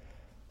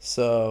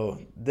 So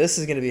this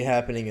is going to be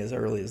happening as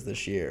early as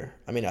this year.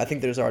 I mean, I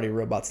think there's already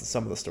robots in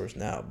some of the stores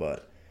now,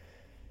 but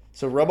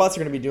so robots are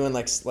going to be doing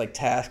like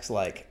tasks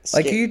like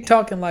are you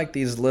talking like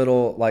these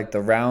little, like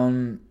the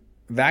round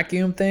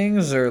vacuum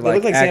things, or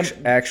like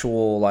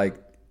actual like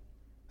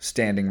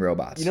standing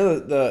robots? You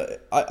know,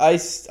 I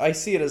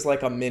see it as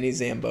like a mini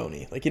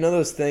Zamboni. Like, you know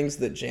those things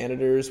that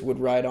janitors would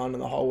ride on in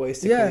the hallways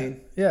to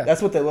clean? Yeah.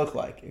 That's what they look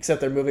like, except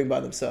they're moving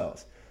by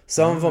themselves.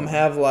 Some of them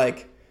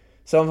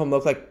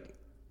look like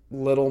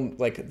little,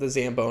 like the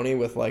Zamboni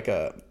with like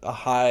a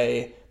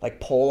high like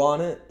pole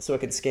on it so it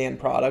can scan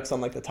products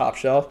on like the top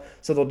shelf.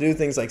 So they'll do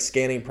things like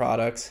scanning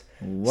products,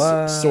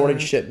 sorting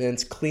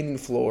shipments, cleaning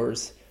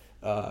floors,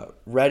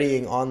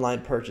 readying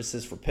online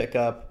purchases for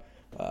pickup.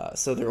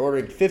 So they're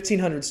ordering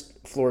 1,500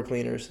 floor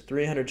cleaners,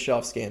 300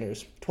 shelf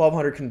scanners,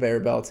 1,200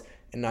 conveyor belts,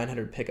 and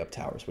 900 pickup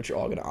towers, which are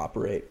all going to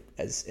operate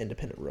as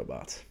independent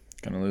robots.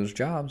 Gonna lose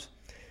jobs.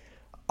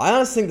 I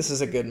honestly think this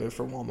is a good move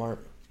for Walmart,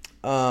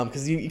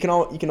 because you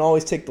can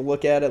always take the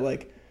look at it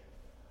like,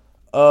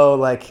 oh,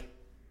 like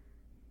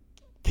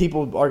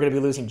people are going to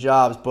be losing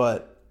jobs,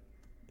 but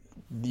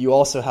you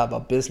also have a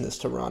business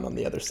to run on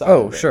the other side.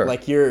 Oh, of it. Sure.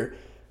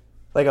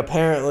 Like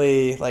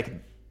apparently like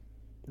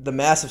the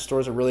massive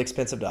stores are really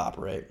expensive to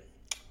operate.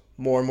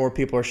 More and more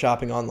people are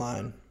shopping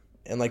online,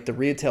 and like the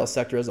retail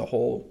sector as a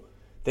whole,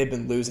 they've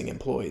been losing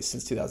employees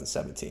since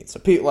 2017. So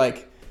people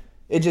like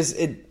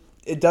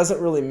it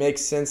doesn't really make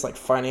sense like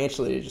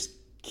financially to just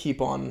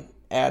keep on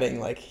adding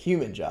like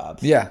human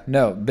jobs. Yeah,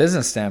 no,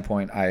 business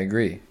standpoint, I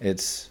agree.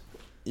 It's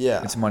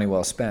money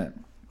well spent.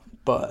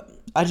 But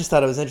I just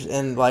thought it was interesting,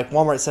 and like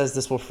Walmart says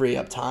this will free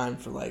up time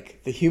for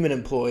like the human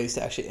employees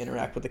to actually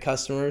interact with the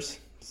customers.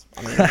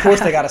 I mean,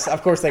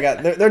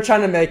 they're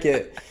trying to make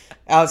it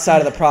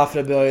outside of the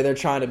profitability. They're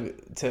trying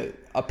to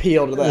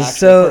appeal to the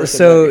actual person.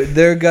 So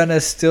they're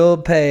gonna still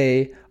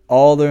pay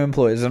all their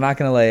employees. They're not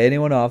gonna lay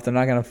anyone off. They're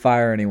not gonna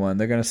fire anyone.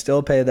 They're gonna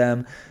still pay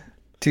them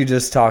to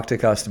just talk to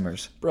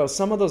customers. Bro,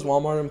 some of those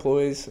Walmart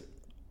employees,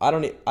 I'd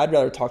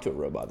rather talk to a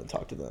robot than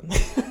talk to them.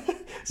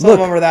 Some of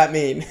them are that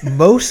mean.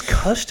 Most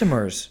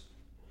customers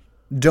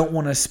don't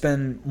want to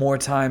spend more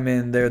time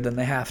in there than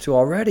they have to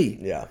already.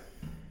 Yeah.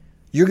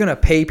 You're going to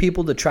pay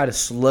people to try to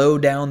slow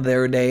down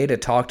their day to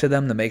talk to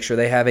them to make sure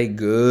they have a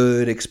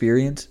good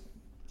experience?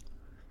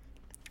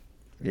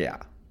 Yeah.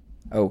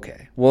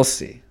 Okay. We'll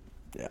see.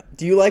 Yeah.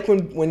 Do you like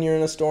when you're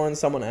in a store and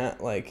someone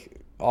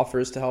like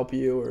offers to help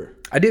you? Or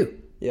I do.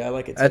 Yeah, I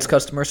like it too. That's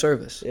customer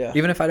service. Yeah.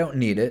 Even if I don't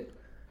need it,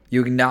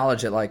 you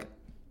acknowledge it. Like,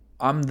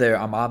 I'm there.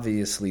 I'm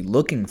obviously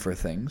looking for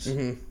things.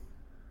 Mm-hmm.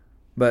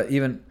 But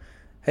even,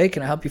 hey,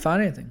 can I help you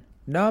find anything?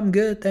 No, I'm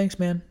good. Thanks,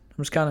 man.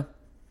 I'm just kind of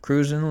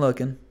cruising and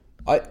looking.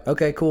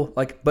 Okay, cool.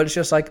 Like, but it's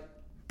just like,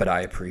 but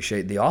I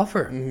appreciate the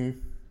offer. Mm-hmm.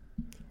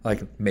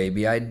 Like,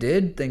 maybe I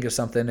did think of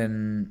something,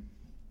 and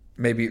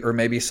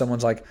maybe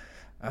someone's like,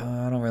 oh,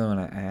 I don't really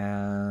want to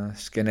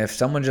ask. And if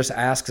someone just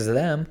asks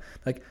them,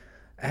 like,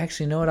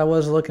 actually, you know what? I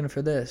was looking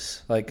for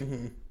this. Like,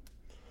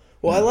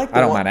 Well, I like.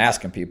 I don't mind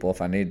asking people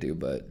if I need to,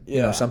 but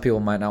some people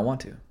might not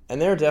want to.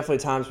 And there are definitely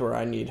times where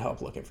I need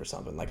help looking for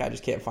something. Like I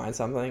just can't find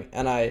something,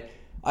 and I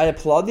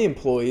applaud the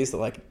employees that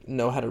like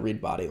know how to read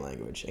body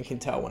language and can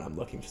tell when I'm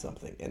looking for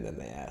something, and then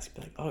they ask,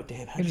 like, "Oh,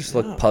 damn, how you did just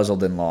you look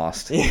puzzled and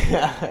lost."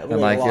 Yeah, and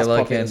like you're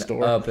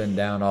looking up and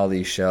down all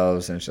these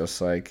shelves, and it's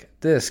just like,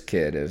 this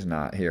kid is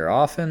not here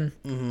often.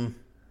 Mm-hmm.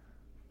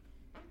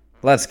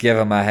 Let's give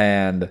him a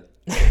hand.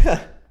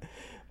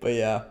 But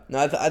yeah, no,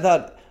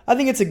 I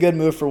think it's a good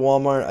move for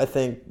Walmart. I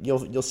think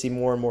you'll see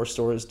more and more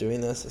stores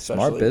doing this,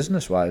 especially smart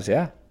business wise,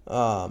 yeah.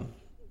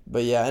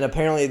 But yeah, and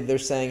apparently they're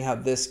saying how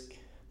this,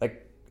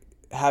 like,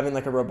 having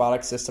like a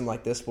robotic system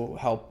like this will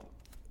help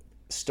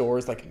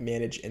stores like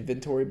manage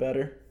inventory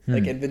better,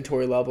 like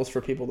inventory levels for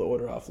people to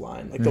order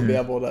offline. Like they'll be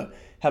able to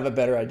have a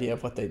better idea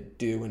of what they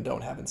do and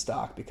don't have in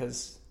stock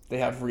because they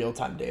have real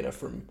time data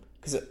from.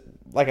 Because,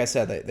 like I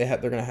said, they're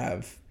going to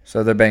have.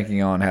 So they're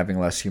banking on having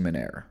less human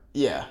error.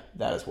 Yeah,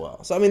 that as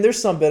well. So I mean,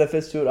 there's some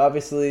benefits to it.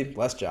 Obviously,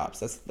 less jobs.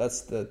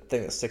 That's the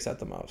thing that sticks out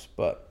the most.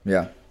 But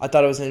yeah, I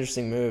thought it was an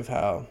interesting move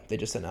how they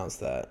just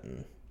announced that.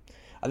 And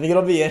I think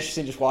it'll be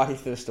interesting just walking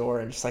through the store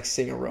and just like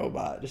seeing a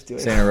robot, just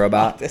doing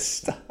this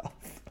stuff.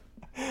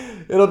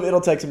 It'll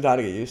take some time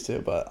to get used to,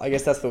 but I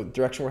guess that's the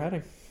direction we're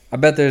heading. I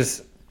bet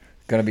there's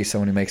gonna be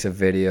someone who makes a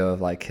video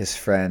of like his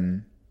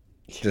friend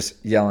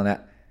just yelling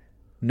at,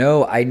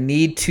 "No, I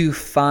need to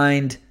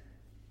find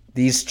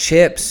these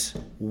chips.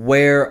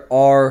 Where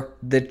are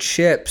the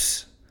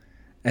chips?"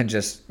 And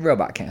just,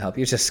 robot can't help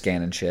you. It's just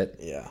scanning shit.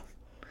 Yeah.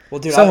 Well,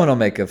 dude, someone will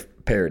make a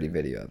parody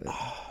video of it.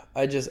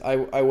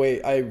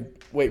 I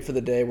wait for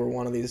the day where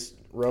one of these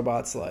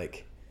robots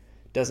like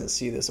doesn't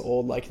see this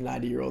old like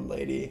 90-year-old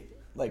lady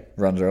like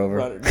runs her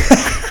over.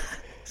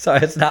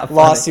 Sorry, it's not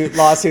funny.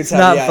 Lawsuits. It's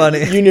not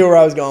funny. You knew where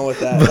I was going with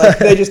that. Like,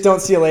 they just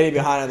don't see a lady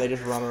behind her. They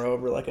just run her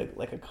over like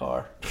a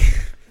car.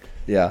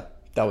 Yeah.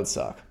 That would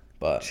suck.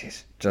 But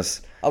jeez,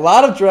 just a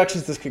lot of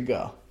directions this could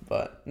go.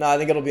 But no, I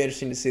think it'll be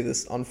interesting to see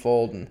this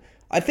unfold, and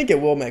I think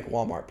it will make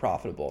Walmart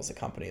profitable as a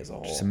company as a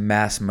whole. Just a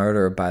mass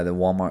murder by the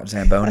Walmart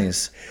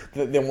Zambonis.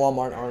 the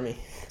Walmart army.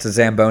 It's a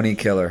Zamboni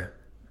killer.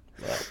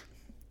 But,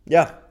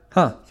 yeah.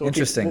 Huh. So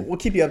interesting. We'll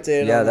keep you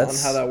updated on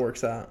how that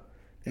works out.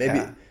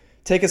 Maybe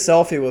take a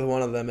selfie with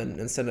one of them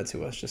and send it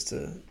to us just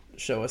to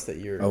show us that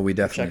you're. Oh, we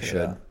definitely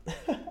should.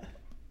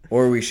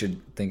 Or we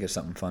should think of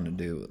something fun to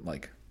do,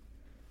 like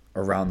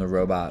around the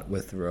robot,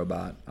 with the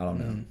robot. I don't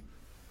know.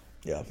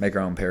 Yeah. Make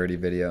our own parody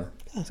video.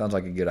 Sounds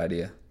like a good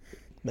idea.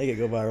 Make it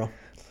go viral.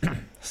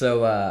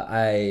 So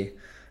I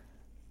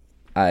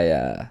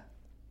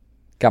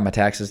got my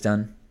taxes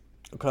done.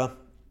 Okay.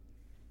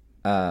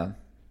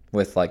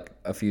 With like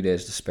a few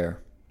days to spare.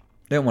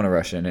 Didn't want to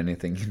rush in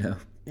anything, you know.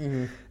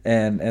 Mm-hmm.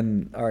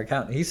 And our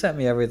accountant, he sent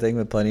me everything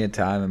with plenty of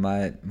time,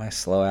 and my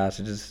slow ass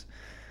just,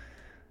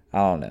 I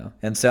don't know.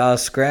 And so I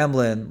was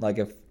scrambling like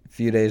a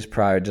few days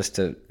prior just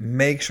to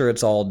make sure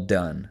it's all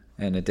done,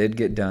 and it did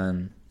get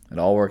done. It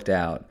all worked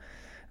out,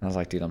 and I was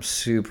like, dude,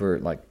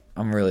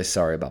 I'm really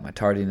sorry about my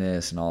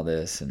tardiness and all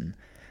this. And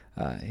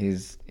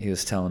he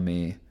was telling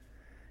me,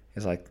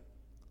 he's like,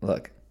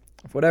 look,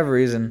 for whatever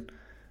reason,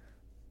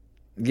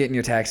 getting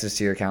your taxes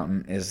to your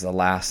accountant is the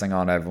last thing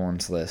on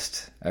everyone's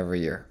list every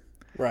year.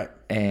 Right.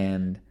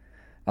 And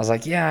I was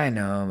like, yeah, I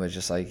know. But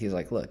just like, he's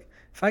like, look,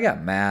 if I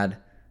got mad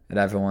at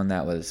everyone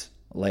that was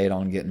late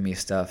on getting me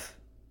stuff,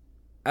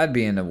 I'd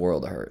be in a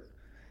world of hurt.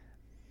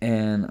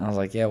 And I was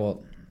like, yeah,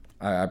 well,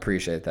 I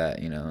appreciate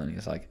that, you know. And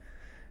he's like,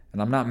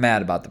 and I'm not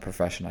mad about the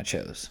profession I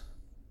chose.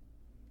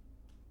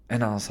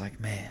 And I was like,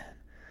 man.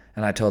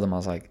 And I told him, I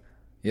was like,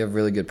 you have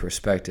really good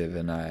perspective,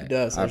 and I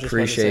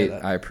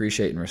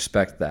appreciate and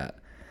respect that.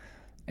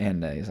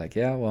 And he's like,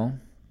 yeah, well,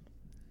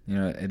 you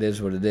know, it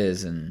is what it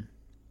is. And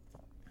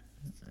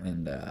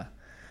I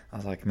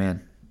was like,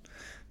 man,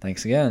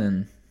 thanks again.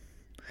 And,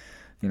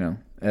 you know,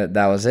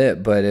 that was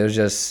it. But it was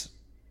just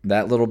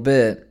that little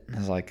bit. I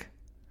was like,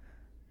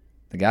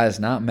 the guy's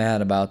not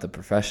mad about the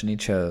profession he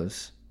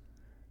chose,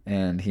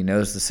 and he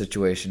knows the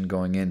situation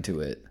going into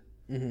it.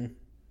 Mm-hmm.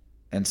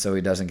 And so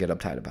he doesn't get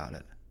uptight about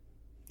it.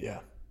 Yeah.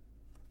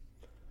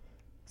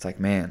 It's like,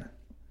 man,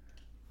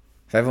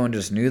 if everyone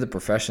just knew the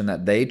profession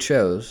that they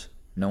chose,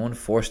 no one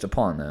forced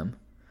upon them,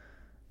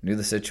 knew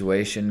the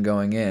situation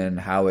going in,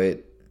 how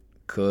it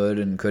could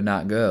and could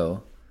not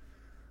go,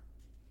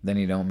 then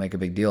you don't make a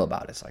big deal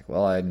about it. It's like,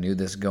 well, I knew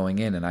this going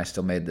in, and I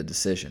still made the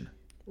decision.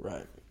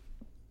 Right.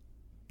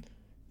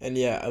 And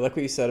yeah, I like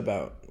what you said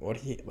about what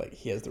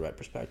he has the right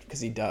perspective, because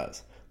he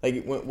does.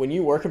 Like when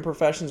you work in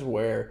professions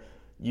where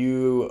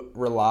you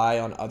rely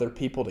on other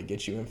people to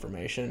get you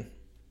information,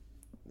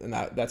 and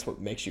that's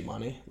what makes you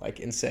money, like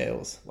in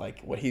sales,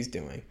 like what he's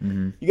doing.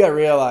 Mm-hmm. You got to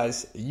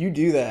realize you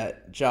do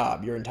that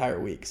job your entire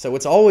week. So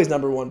it's always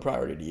number one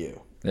priority to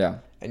you. Yeah.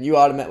 And you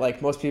automatically,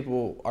 like most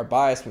people are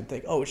biased and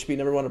think, oh, it should be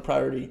number one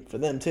priority for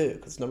them too,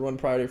 because it's number one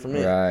priority for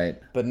me. Right.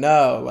 But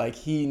no, like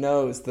he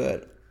knows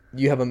that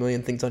you have a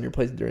million things on your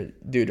plate to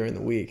do during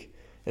the week.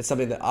 It's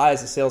something that I,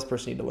 as a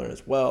salesperson, need to learn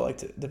as well, like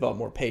to develop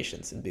more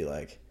patience and be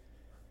like,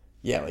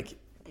 yeah, like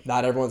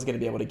not everyone's going to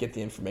be able to get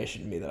the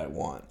information to me that I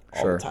want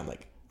all Sure. the time.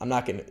 Like, I'm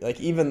not going to, like,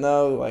 even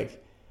though,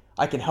 like,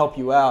 I can help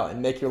you out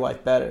and make your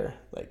life better,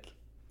 like,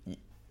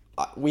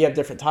 we have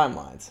different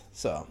timelines.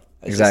 So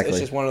it's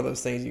just one of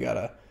those things you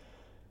gotta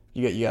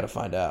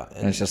find out.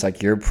 And it's just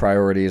like your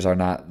priorities are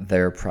not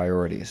their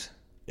priorities.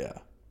 Yeah.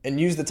 And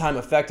use the time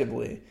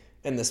effectively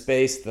in the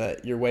space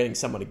that you're waiting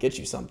someone to get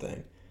you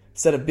something.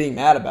 Instead of being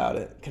mad about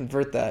it,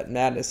 convert that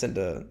madness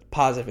into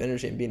positive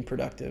energy and being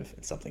productive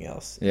in something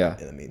else in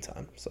the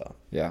meantime. So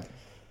yeah,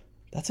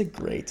 that's a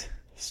great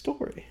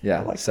story.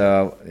 Yeah.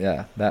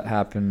 That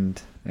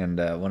happened, and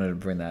wanted to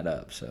bring that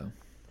up. So,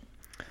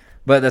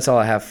 but that's all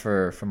I have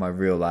for my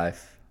real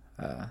life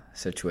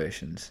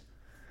situations.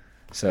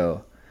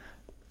 So,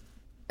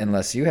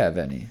 unless you have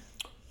any,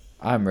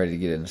 I'm ready to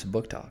get into some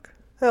book talk.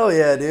 Hell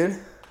yeah, dude.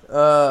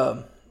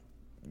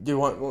 You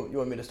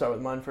want me to start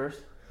with mine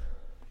first?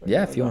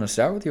 Yeah, if you want to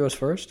start with yours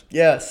first.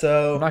 Yeah,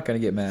 so I'm not going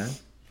to get mad.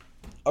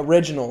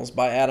 Originals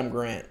by Adam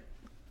Grant.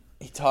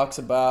 He talks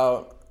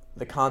about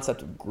the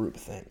concept of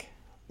groupthink,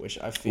 which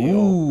I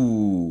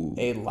feel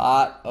a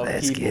lot of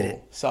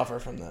people suffer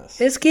from this.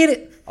 Let's get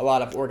it. A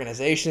lot of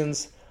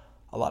organizations,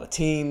 a lot of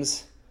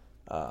teams,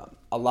 a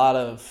lot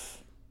of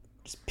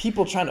just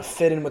people trying to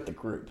fit in with the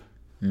group.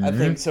 Mm-hmm. I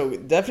think so. The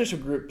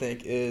definition of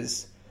groupthink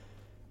is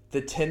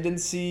the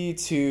tendency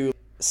to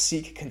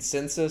seek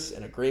consensus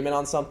and agreement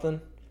on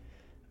something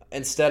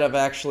instead of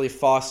actually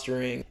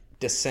fostering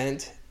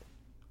dissent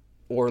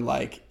or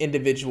like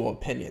individual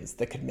opinions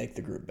that could make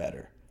the group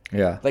better.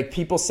 Yeah. Like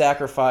people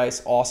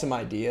sacrifice awesome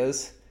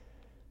ideas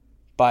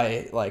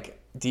by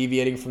like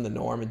deviating from the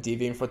norm and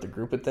deviating from what the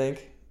group would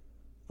think.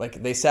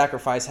 Like they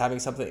sacrifice having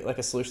something like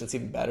a solution that's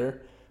even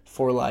better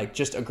for like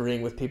just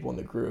agreeing with people in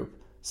the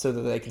group so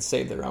that they can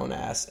save their own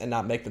ass and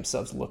not make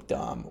themselves look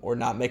dumb or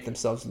not make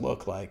themselves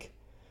look like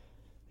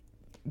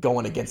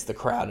going against the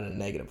crowd in a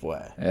negative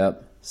way.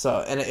 Yep.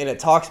 So, and it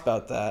talks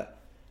about that.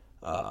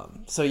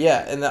 So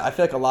yeah, and I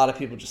feel like a lot of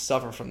people just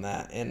suffer from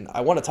that. And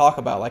I want to talk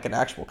about like an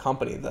actual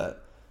company that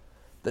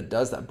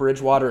does that,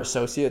 Bridgewater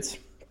Associates.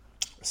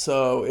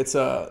 So it's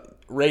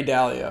Ray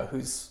Dalio,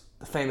 who's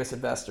the famous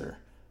investor.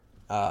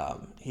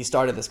 He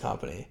started this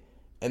company,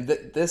 and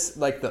this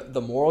like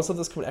the morals of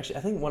this company. Actually,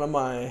 I think one of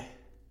my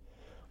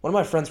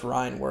friends,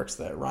 Ryan, works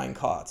there. Ryan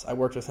Kotz. I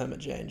worked with him at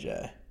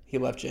J&J. He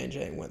left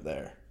J&J and went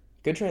there.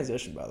 Good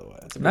transition, by the way.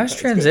 Nice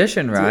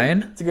transition,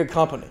 Ryan. It's a good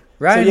company.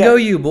 Ryan, go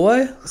you,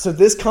 boy. So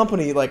this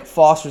company like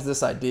fosters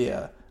this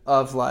idea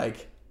of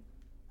like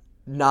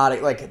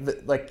not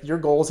like your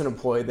goal as an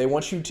employee. They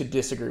want you to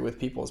disagree with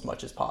people as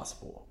much as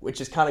possible,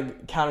 which is kind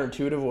of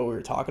counterintuitive of what we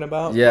were talking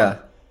about. Yeah.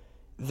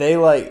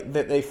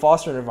 They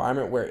foster an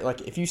environment where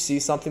like if you see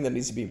something that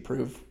needs to be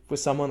improved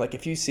with someone, like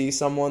if you see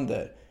someone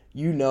that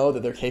you know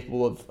that they're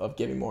capable of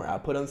giving more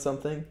output on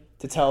something,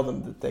 to tell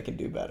them that they can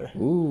do better.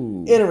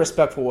 Ooh. In a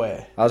respectful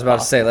way. I was about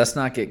to say, let's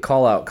not get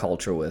call-out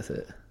culture with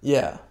it.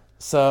 Yeah.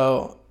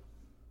 So,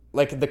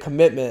 like, the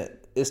commitment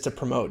is to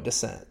promote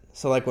dissent.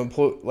 So, like, when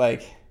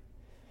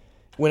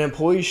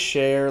employees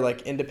share,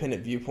 like,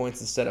 independent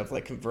viewpoints instead of,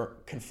 like,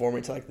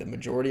 conforming to, like, the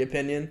majority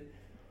opinion,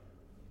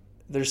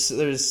 there's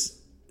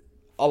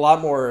a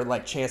lot more,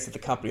 like, chance that the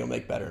company will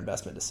make better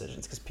investment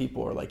decisions because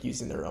people are, like,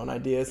 using their own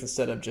ideas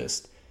instead of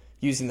just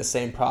using the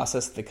same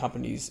process that the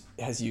company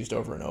has used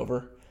over and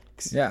over.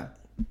 Yeah.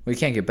 Well, you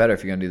can't get better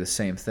if you're going to do the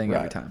same thing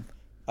every time.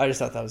 I just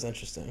thought that was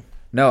interesting.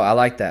 No, I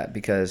like that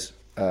because,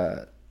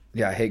 I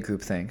hate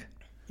groupthink.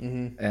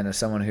 Mm-hmm. And as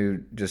someone who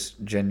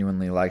just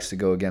genuinely likes to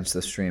go against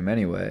the stream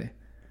anyway,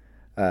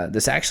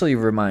 this actually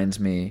reminds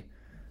me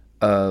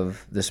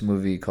of this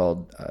movie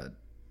called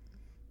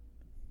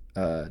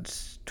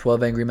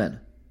 12 Angry Men.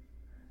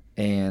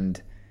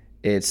 And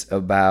it's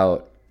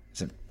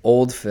an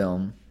old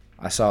film.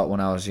 I saw it when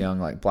I was young,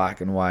 like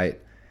black and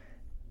white.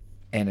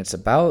 And it's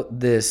about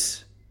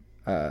this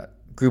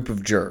group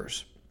of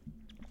jurors,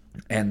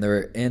 and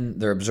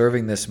they're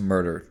observing this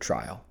murder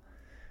trial,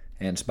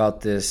 and it's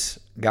about this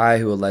guy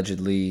who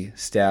allegedly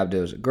stabbed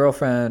his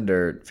girlfriend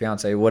or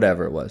fiance,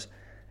 whatever it was,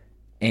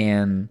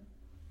 and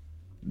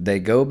they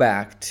go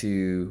back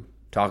to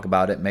talk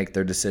about it, make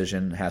their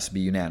decision. It has to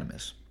be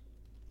unanimous,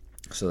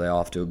 so they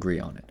all have to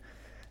agree on it,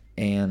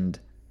 and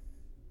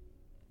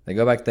they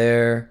go back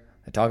there,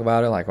 they talk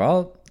about it, like,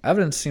 well,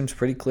 evidence seems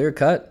pretty clear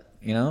cut,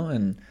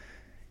 and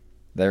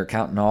they're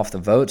counting off the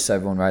votes.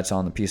 Everyone writes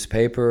on the piece of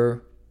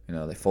paper.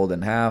 They fold it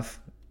in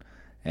half,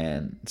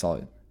 and it's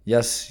all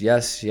yes,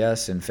 yes,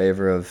 yes in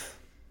favor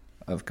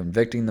of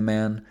convicting the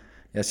man.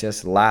 Yes, yes.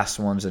 The last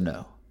one's a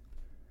no.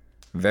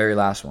 Very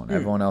last one.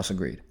 Everyone else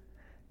agreed,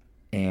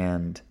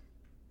 and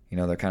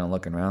they're kind of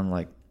looking around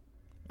like,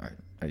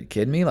 "Are you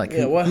kidding me? Like,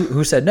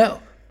 who said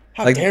no?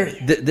 How like, dare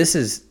you? This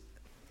is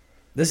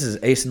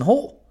ace in the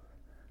hole."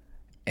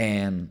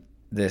 And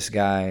this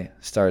guy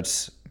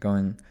starts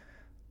going,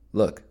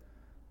 "Look.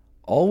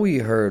 All we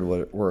heard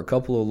were a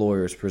couple of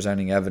lawyers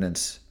presenting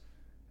evidence,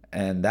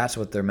 and that's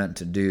what they're meant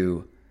to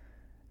do.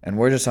 And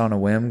we're just on a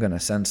whim going to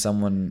send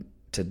someone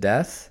to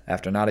death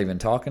after not even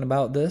talking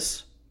about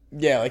this?"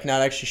 Yeah, like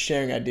not actually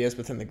sharing ideas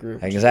within the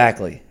group.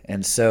 Exactly.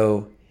 And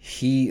so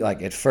he,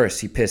 like, at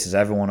first he pisses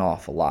everyone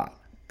off a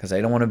lot because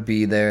they don't want to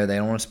be there. They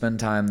don't want to spend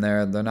time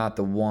there. They're not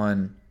the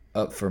one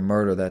up for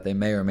murder that they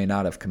may or may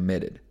not have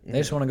committed. They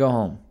just want to go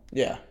home.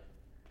 Yeah.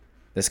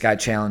 This guy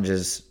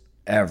challenges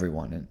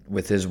everyone, and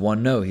with his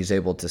one no, he's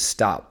able to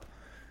stop,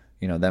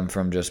 them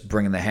from just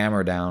bringing the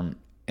hammer down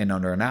in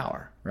under an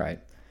hour, right?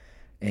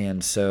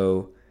 And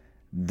so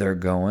they're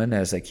going,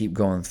 as they keep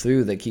going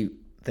through, they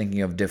keep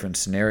thinking of different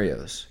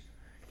scenarios.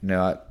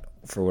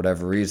 For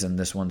whatever reason,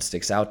 this one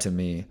sticks out to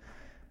me.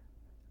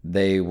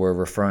 They were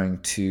referring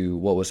to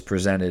what was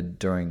presented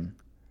during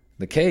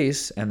the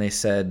case, and they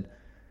said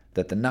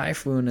that the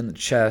knife wound in the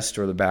chest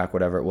or the back,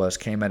 whatever it was,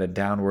 came at a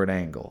downward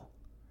angle.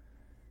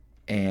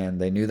 And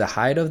they knew the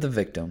height of the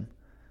victim.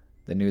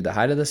 They knew the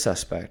height of the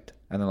suspect.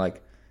 And they're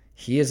like,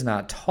 he is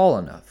not tall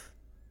enough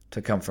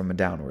to come from a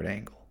downward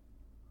angle.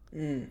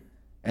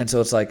 And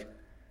so it's like,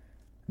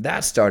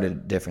 that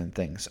started different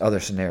things, other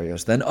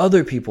scenarios. Then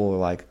other people were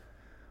like,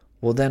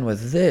 well, then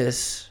with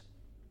this,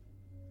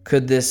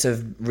 could this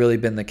have really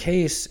been the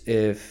case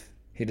if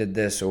he did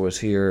this or was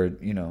here,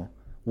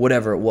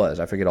 whatever it was.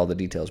 I forget all the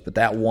details. But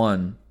that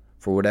one,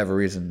 for whatever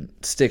reason,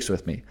 sticks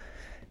with me.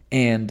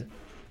 And,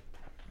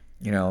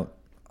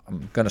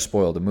 I'm going to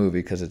spoil the movie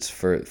because it's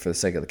for the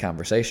sake of the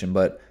conversation,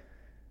 but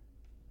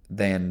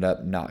they ended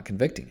up not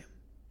convicting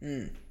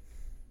him.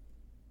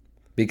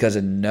 Because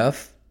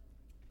enough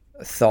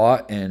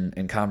thought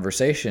and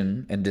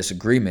conversation and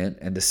disagreement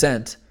and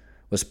dissent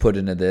was put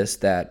into this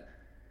that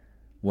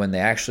when they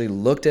actually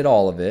looked at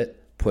all of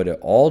it, put it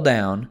all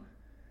down,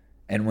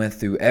 and went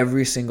through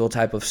every single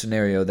type of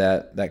scenario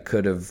that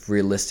could have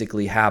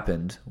realistically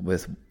happened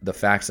with the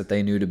facts that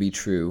they knew to be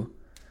true,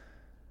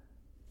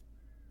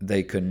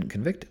 they couldn't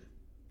convict him.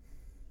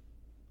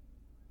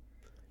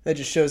 That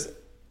just shows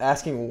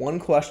asking one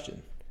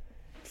question,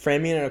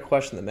 framing it in a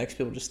question that makes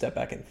people just step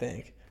back and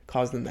think,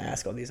 cause them to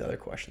ask all these other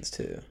questions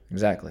too.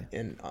 Exactly.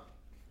 And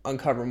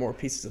uncover more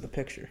pieces of the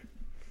picture.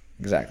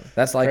 Exactly.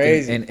 That's like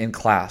in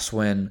class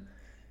when,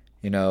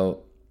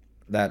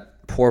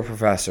 that poor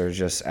professor is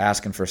just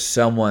asking for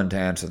someone to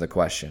answer the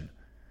question,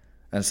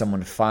 and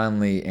someone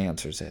finally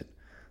answers it.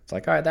 It's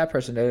like, all right, that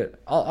person did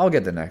it. I'll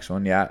get the next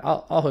one. Yeah,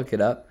 I'll hook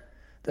it up.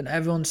 Then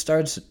everyone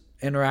starts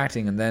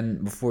interacting, and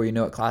then before you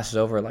know it, class is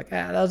over. Like,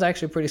 that was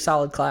actually a pretty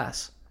solid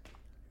class.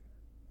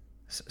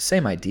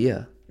 Same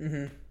idea.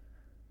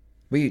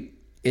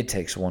 It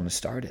takes one to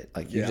start it.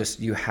 Like,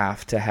 you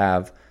have to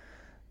have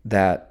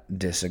that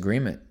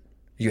disagreement.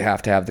 You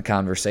have to have the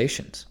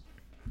conversations.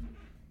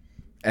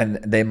 And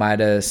they might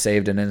have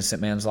saved an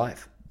innocent man's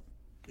life.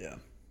 Yeah.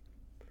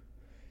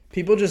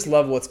 People just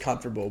love what's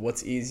comfortable,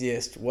 what's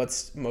easiest,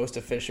 what's most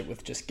efficient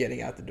with just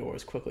getting out the door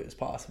as quickly as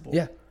possible.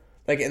 Yeah.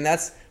 And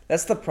that's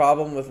the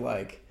problem with,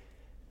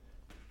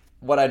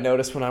 what I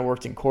noticed when I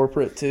worked in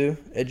corporate too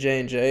at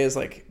J&J is,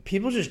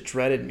 people just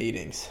dreaded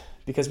meetings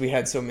because we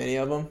had so many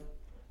of them.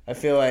 I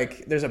feel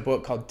like there's a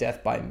book called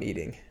Death by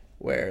Meeting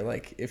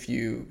where, if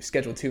you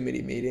schedule too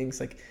many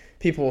meetings,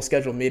 people will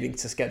schedule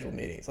meetings to schedule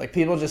meetings.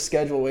 People just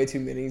schedule way too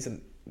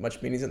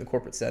much meetings in the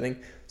corporate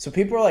setting. So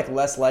people are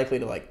less likely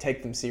to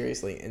take them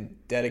seriously and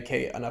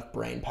dedicate enough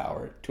brain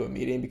power to a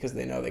meeting because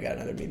they know they got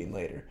another meeting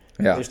later.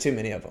 Yeah. There's too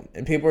many of them.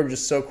 And people are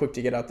just so quick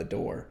to get out the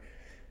door.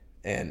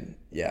 And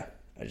yeah,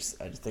 I just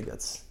think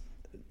that's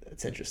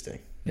interesting.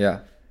 Yeah.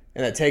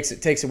 And that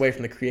takes away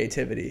from the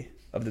creativity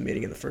of the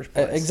meeting in the first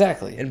place.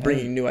 Exactly. And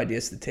bringing new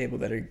ideas to the table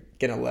that are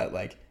going to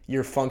let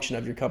your function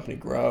of your company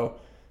grow,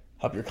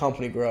 help your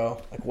company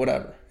grow,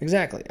 whatever.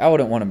 Exactly. I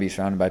wouldn't want to be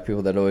surrounded by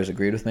people that always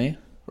agreed with me.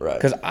 Right.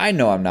 Because I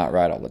know I'm not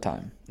right all the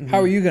time.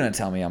 How are you going to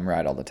tell me I'm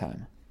right all the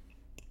time?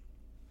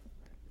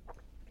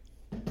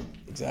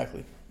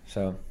 Exactly.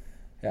 So,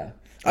 yeah.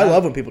 I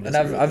love when people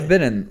disagree. And I've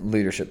been in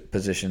leadership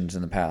positions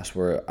in the past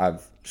where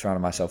I've surrounded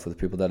myself with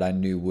people that I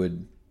knew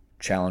would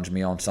challenge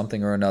me on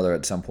something or another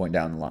at some point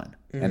down the line.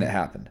 And it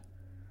happened.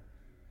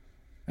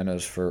 And it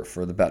was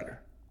for the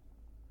better.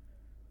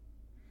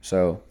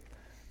 So,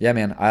 yeah,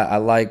 man, I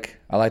like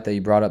that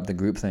you brought up the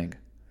group thing.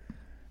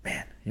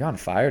 Man, you're on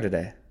fire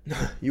today.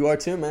 You are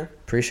too, man.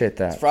 Appreciate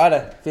that. It's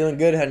Friday. Feeling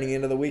good heading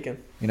into the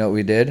weekend. You know what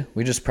we did?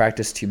 We just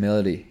practiced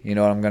humility. You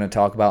know what I'm going to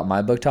talk about in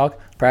my book talk?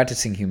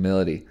 Practicing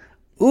humility.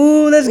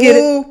 Ooh, let's get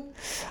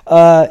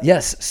it.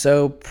 Yes,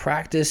 so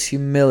practice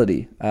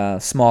humility.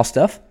 Small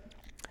stuff.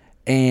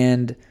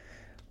 And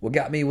what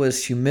got me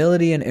was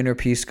humility and inner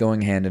peace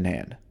going hand in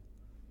hand.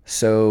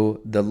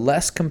 So the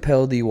less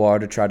compelled you are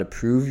to try to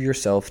prove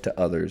yourself to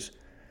others,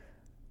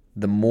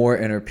 the more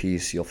inner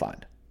peace you'll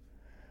find.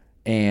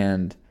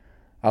 And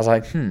I was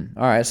like, all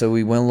right, so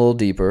we went a little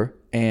deeper.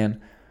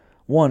 And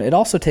one, it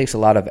also takes a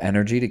lot of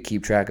energy to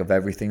keep track of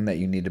everything that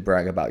you need to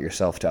brag about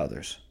yourself to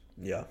others.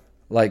 Yeah.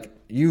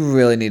 You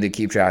really need to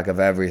keep track of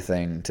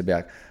everything to be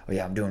like, oh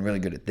yeah, I'm doing really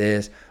good at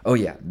this. Oh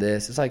yeah,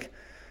 this. It's like,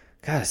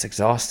 God, it's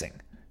exhausting.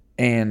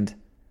 And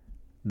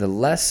the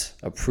less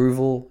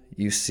approval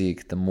you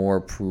seek, the more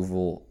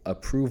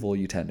approval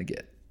you tend to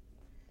get.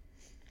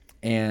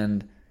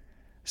 And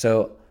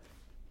so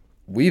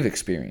we've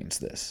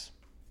experienced this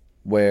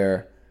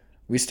where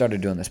we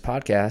started doing this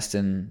podcast,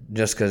 and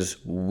just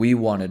because we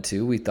wanted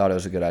to, we thought it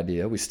was a good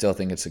idea. We still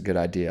think it's a good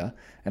idea,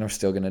 and we're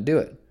still going to do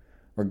it,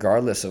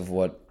 regardless of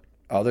what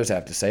others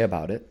have to say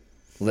about it.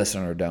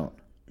 Listen or don't.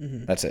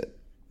 Mm-hmm. That's it.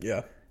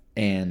 Yeah.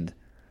 And,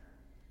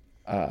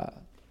 I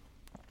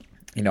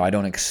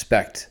don't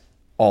expect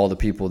all the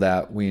people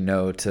that we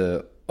know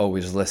to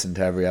always listen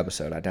to every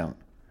episode. I don't.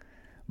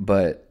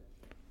 But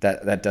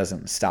that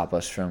doesn't stop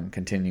us from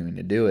continuing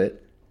to do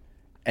it.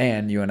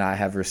 And you and I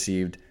have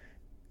received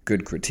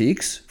good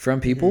critiques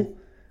from people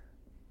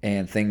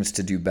and things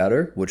to do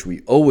better, which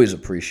we always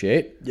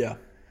appreciate. Yeah.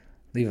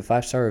 Leave a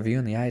 5-star review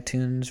in the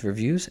iTunes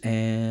reviews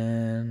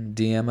and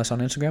DM us on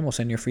Instagram. We'll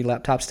send you a free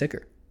laptop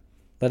sticker.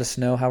 Let us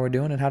know how we're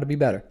doing and how to be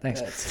better.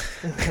 Thanks.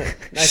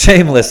 Nice.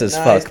 Shameless as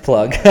fuck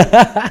plug.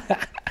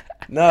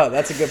 No,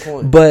 that's a good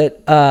point.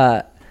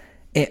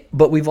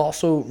 But we've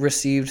also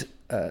received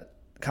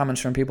comments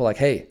from people like,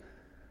 hey,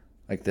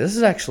 like, this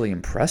is actually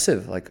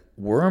impressive. Like,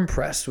 we're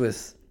impressed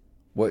with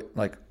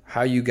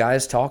how you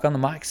guys talk on the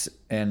mics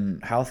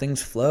and how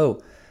things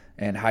flow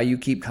and how you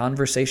keep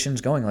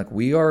conversations going. Like,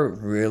 we are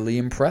really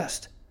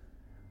impressed.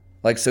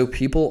 Like, so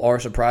people are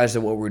surprised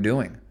at what we're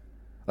doing.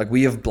 Like,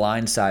 we have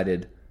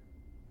blindsided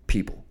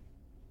people,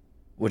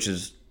 which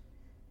is,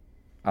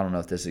 I don't know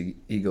if this is an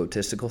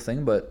egotistical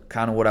thing, but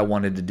kind of what I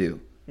wanted to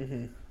do.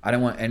 Mm-hmm. I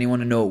didn't want anyone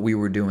to know what we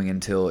were doing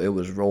until it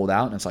was rolled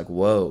out, and it's like,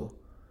 whoa,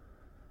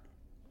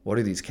 what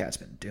are these cats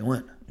been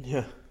doing?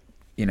 Yeah.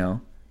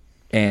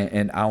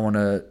 And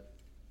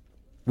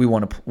we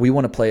want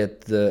to play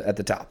at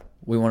the top.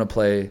 We want to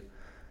play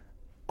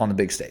on the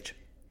big stage.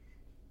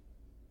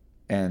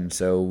 And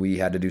so we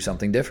had to do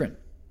something different.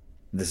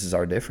 This is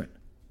our different.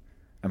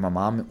 And my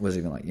mom was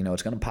even like,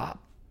 it's going to pop.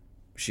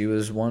 She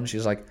was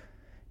like,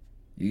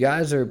 you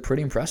guys are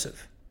pretty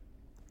impressive.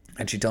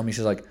 And she told me,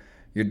 she's like,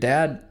 your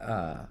dad,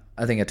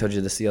 I think I told you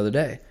this the other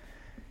day.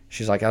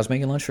 She's like, I was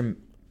making lunch from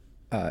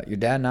your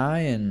dad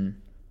and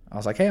I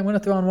was like, hey, I'm going to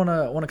throw on one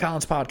of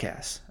Colin's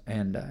podcasts.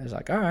 And he's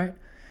like, all right.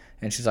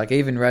 And she's like, I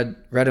even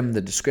read him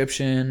the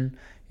description.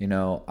 I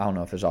don't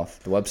know if it's off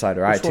the website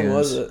or Which iTunes. Which one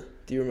was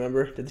it? Do you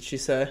remember? Did she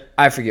say?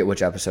 I forget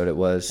which episode it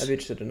was. I'd be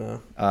interested to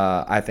know.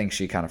 I think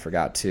she kind of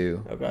forgot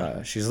too.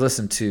 Okay. She's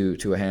listened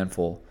to a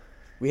handful.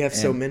 We have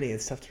so many,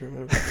 it's tough to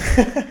remember.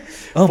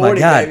 Oh 40, my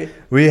God. Baby.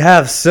 We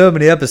have so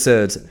many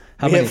episodes.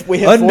 How many? We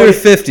hit Under 40.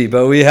 50,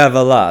 but we have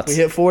a lot. We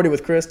hit 40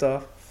 with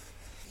Christoph.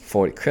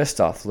 40.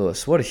 Christoph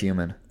Lewis. What a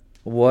human.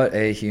 What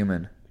a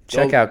human.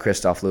 Check out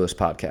Christoph Lewis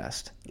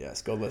podcast.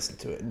 Yes, go listen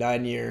to it.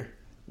 9-year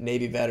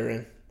Navy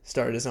veteran.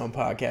 Started his own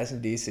podcast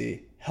in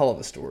D.C. Hell of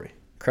a story.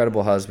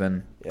 Incredible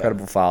husband. Yep.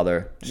 Incredible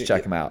father. Just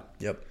check him out.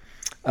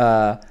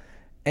 Yep.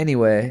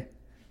 Anyway,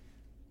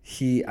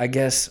 I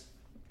guess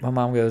my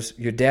mom goes,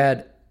 your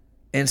dad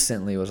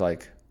instantly was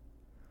like,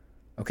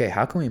 okay,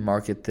 how can we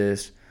market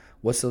this?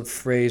 What's the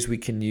phrase we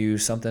can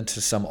use? Something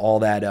to sum all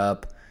that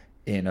up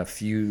in a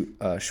few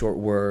short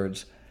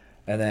words.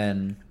 And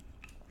then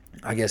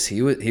I guess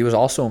he was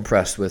also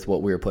impressed with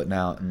what we were putting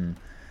out and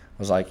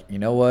was like, you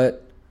know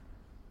what?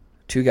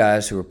 2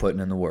 guys who are putting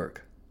in the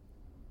work.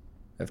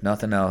 If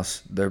nothing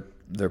else, they're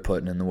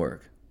putting in the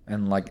work.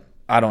 And like,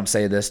 I don't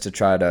say this to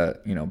try to,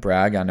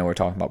 brag. I know we're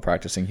talking about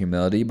practicing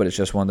humility, but it's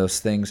just one of those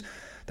things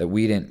that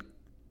we didn't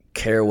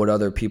care what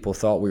other people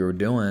thought we were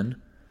doing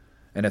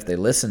and if they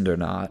listened or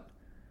not.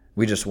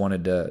 We just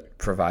wanted to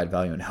provide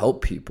value and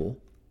help people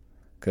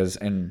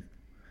and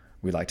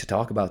we like to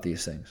talk about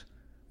these things.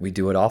 We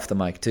do it off the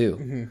mic too.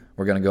 Mm-hmm.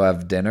 We're going to go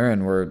have dinner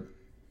and we're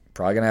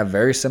probably going to have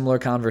very similar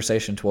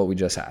conversation to what we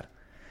just had.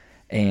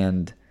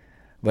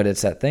 But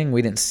it's that thing,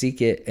 we didn't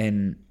seek it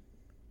and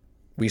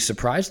we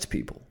surprised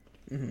people.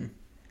 Mm-hmm.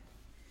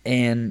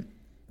 And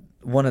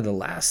one of the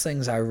last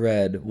things I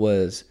read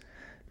was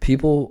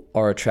people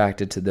are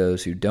attracted to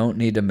those who don't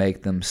need to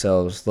make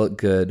themselves look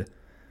good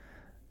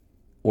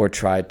or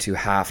try to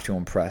have to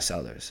impress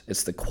others.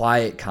 It's the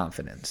quiet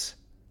confidence.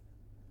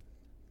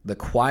 The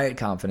quiet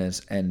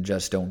confidence and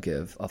just don't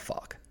give a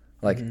fuck.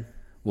 Like,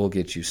 will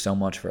get you so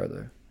much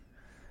further.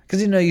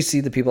 Because, you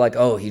see the people like,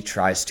 oh, he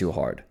tries too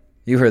hard.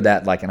 You heard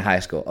that like in high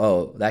school.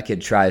 Oh, that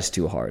kid tries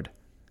too hard.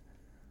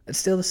 It's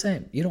still the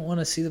same. You don't want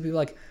to see the people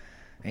like,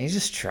 man, he's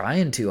just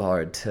trying too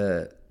hard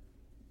to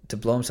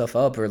blow himself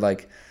up or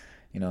like,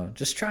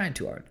 just trying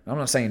too hard. I'm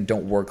not saying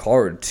don't work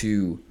hard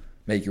to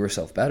make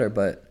yourself better,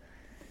 but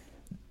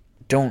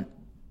you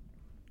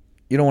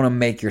don't want to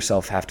make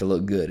yourself have to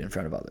look good in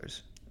front of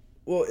others.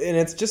 Well, and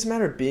it's just a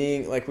matter of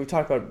being, like we've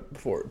talked about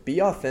before,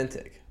 be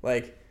authentic.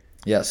 Like,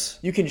 yes.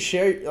 You can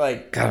share,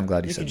 like, God, I'm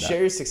glad you said that. You can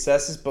share your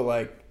successes, but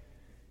like,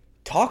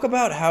 talk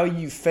about how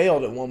you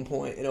failed at one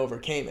point and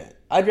overcame it.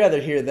 I'd rather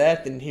hear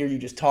that than hear you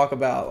just talk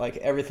about like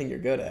everything you're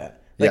good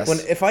at. Like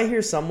if I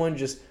hear someone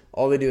just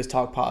all they do is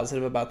talk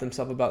positive about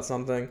themselves about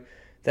something,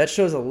 that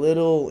shows a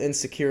little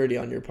insecurity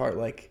on your part.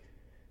 Like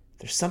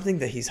there's something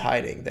that he's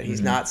hiding that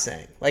he's not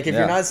saying. Like if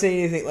you're not saying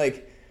anything,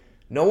 like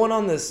no one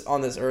on this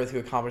earth who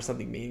accomplished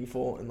something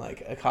meaningful and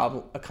like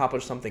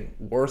accomplished something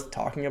worth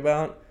talking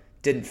about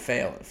didn't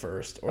fail at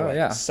first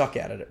or suck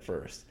at it at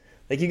first.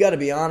 Like you got to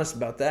be honest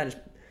about that. And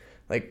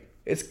like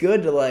it's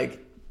good to like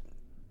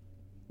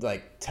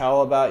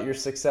tell about your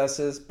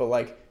successes, but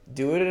like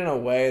do it in a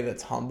way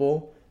that's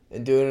humble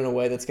and do it in a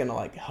way that's gonna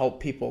like help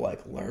people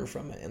like learn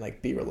from it and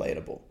like be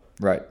relatable.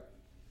 Right.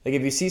 Like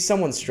if you see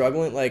someone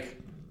struggling, like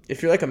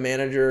if you're like a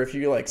manager, if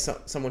you're like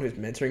someone who's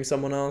mentoring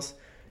someone else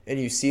and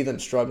you see them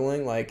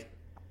struggling, like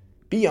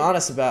be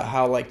honest about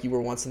how like you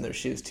were once in their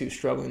shoes too,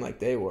 struggling like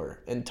they were,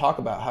 and talk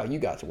about how you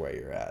got to where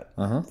you're at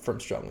from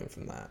struggling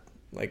from that.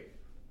 Like,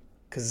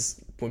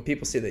 because when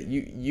people see that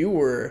you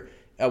were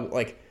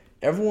like,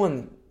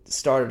 everyone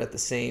started at the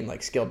same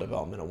like skill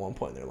development at one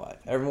point in their life.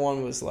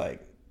 Everyone was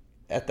like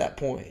at that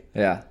point.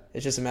 Yeah.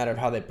 It's just a matter of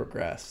how they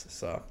progressed.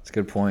 So it's a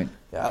good point.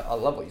 Yeah, I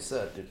love what you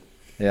said, dude.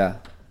 Yeah.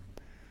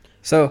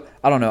 So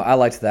I don't know. I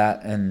liked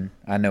that, and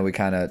I know we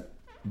kind of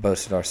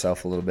boasted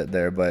ourselves a little bit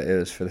there, but it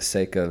was for the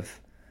sake of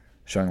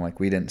showing like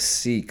we didn't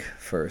seek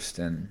first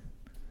and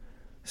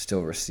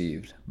still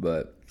received.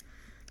 But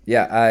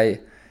yeah, I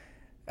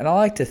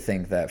like to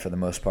think that for the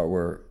most part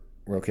we're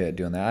okay at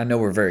doing that. I know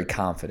we're very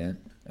confident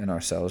in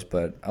ourselves,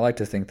 but I like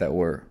to think that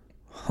we're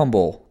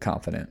humble,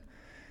 confident,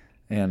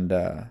 and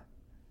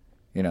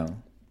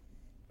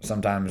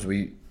sometimes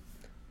we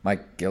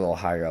might get a little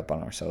higher up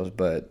on ourselves,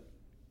 but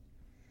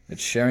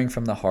it's sharing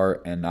from the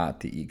heart and not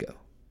the ego.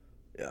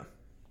 Yeah.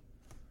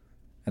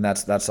 And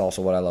that's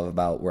also what I love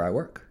about where I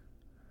work.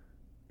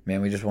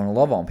 Man, we just want to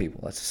love on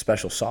people. That's a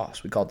special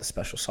sauce. We call it the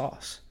special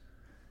sauce.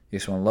 You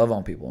just want to love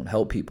on people and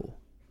help people.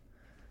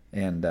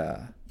 And,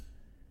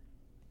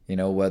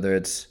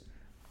 whether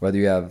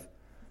you have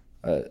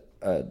a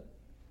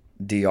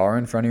DR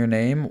in front of your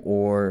name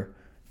or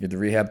you're the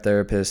rehab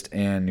therapist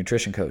and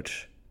nutrition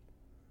coach,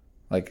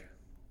 like,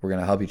 we're going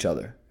to help each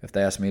other. If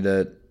they ask me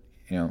to,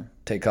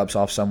 take cups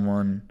off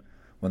someone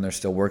when they're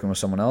still working with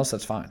someone else,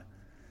 that's fine.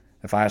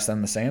 If I ask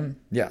them the same,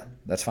 yeah,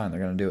 that's fine. They're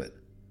going to do it.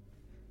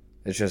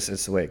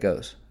 It's the way it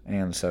goes.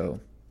 And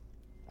so,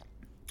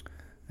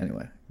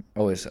 anyway,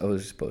 always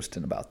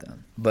boasting about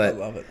them. But I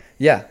love it.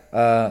 Yeah,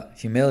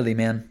 humility,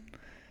 man.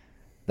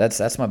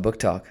 That's my book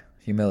talk.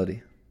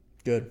 Humility.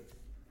 Good.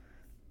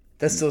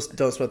 That's still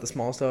don't sweat the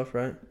small stuff,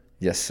 right?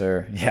 Yes,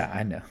 sir. Yeah,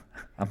 I know.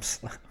 I'm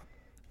slow.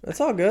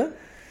 That's all good.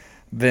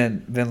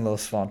 Been a little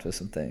swamped with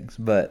some things,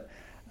 but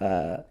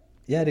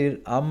yeah,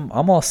 dude, I'm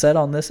all set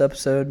on this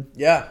episode.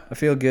 Yeah, I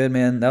feel good,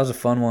 man. That was a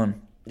fun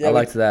one. Yeah, I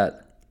liked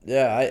that.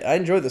 Yeah, I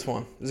enjoyed this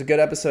one. It was a good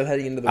episode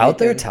heading into the out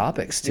there weekend.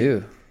 topics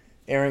too.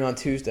 Airing on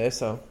Tuesday,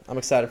 so I'm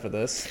excited for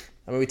this.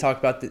 I mean, we talked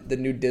about the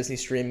new Disney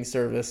streaming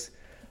service.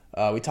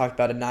 We talked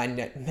about a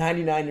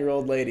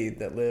 99-year-old lady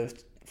that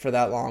lived for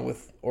that long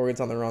with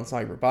organs on the wrong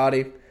side of her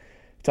body. We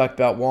talked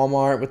about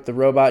Walmart with the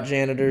robot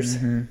janitors.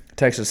 Mm-hmm.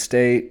 Texas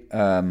State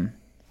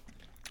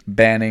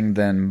banning,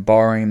 then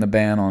barring the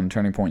ban on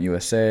Turning Point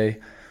USA.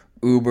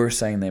 Uber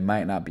saying they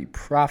might not be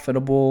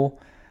profitable.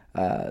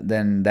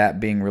 Then that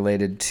being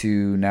related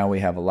to now we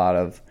have a lot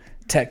of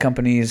tech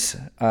companies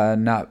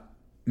not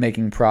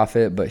making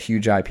profit, but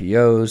huge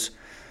IPOs.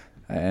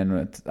 And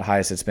with the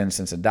highest it's been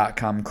since the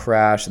dot-com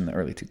crash in the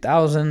early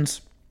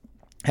 2000s.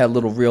 Had a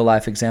little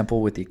real-life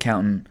example with the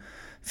accountant,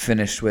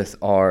 finished with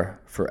our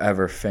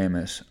forever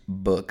famous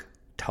book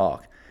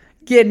talk.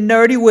 Get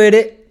nerdy with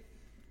it.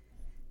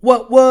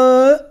 What?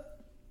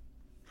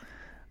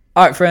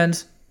 All right,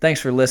 friends.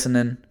 Thanks for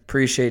listening.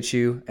 Appreciate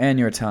you and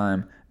your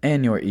time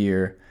and your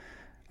ear.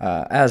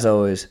 As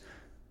always,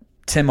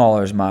 Tim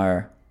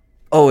Allersmeyer,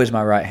 always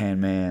my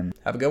right-hand man.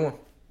 Have a good one.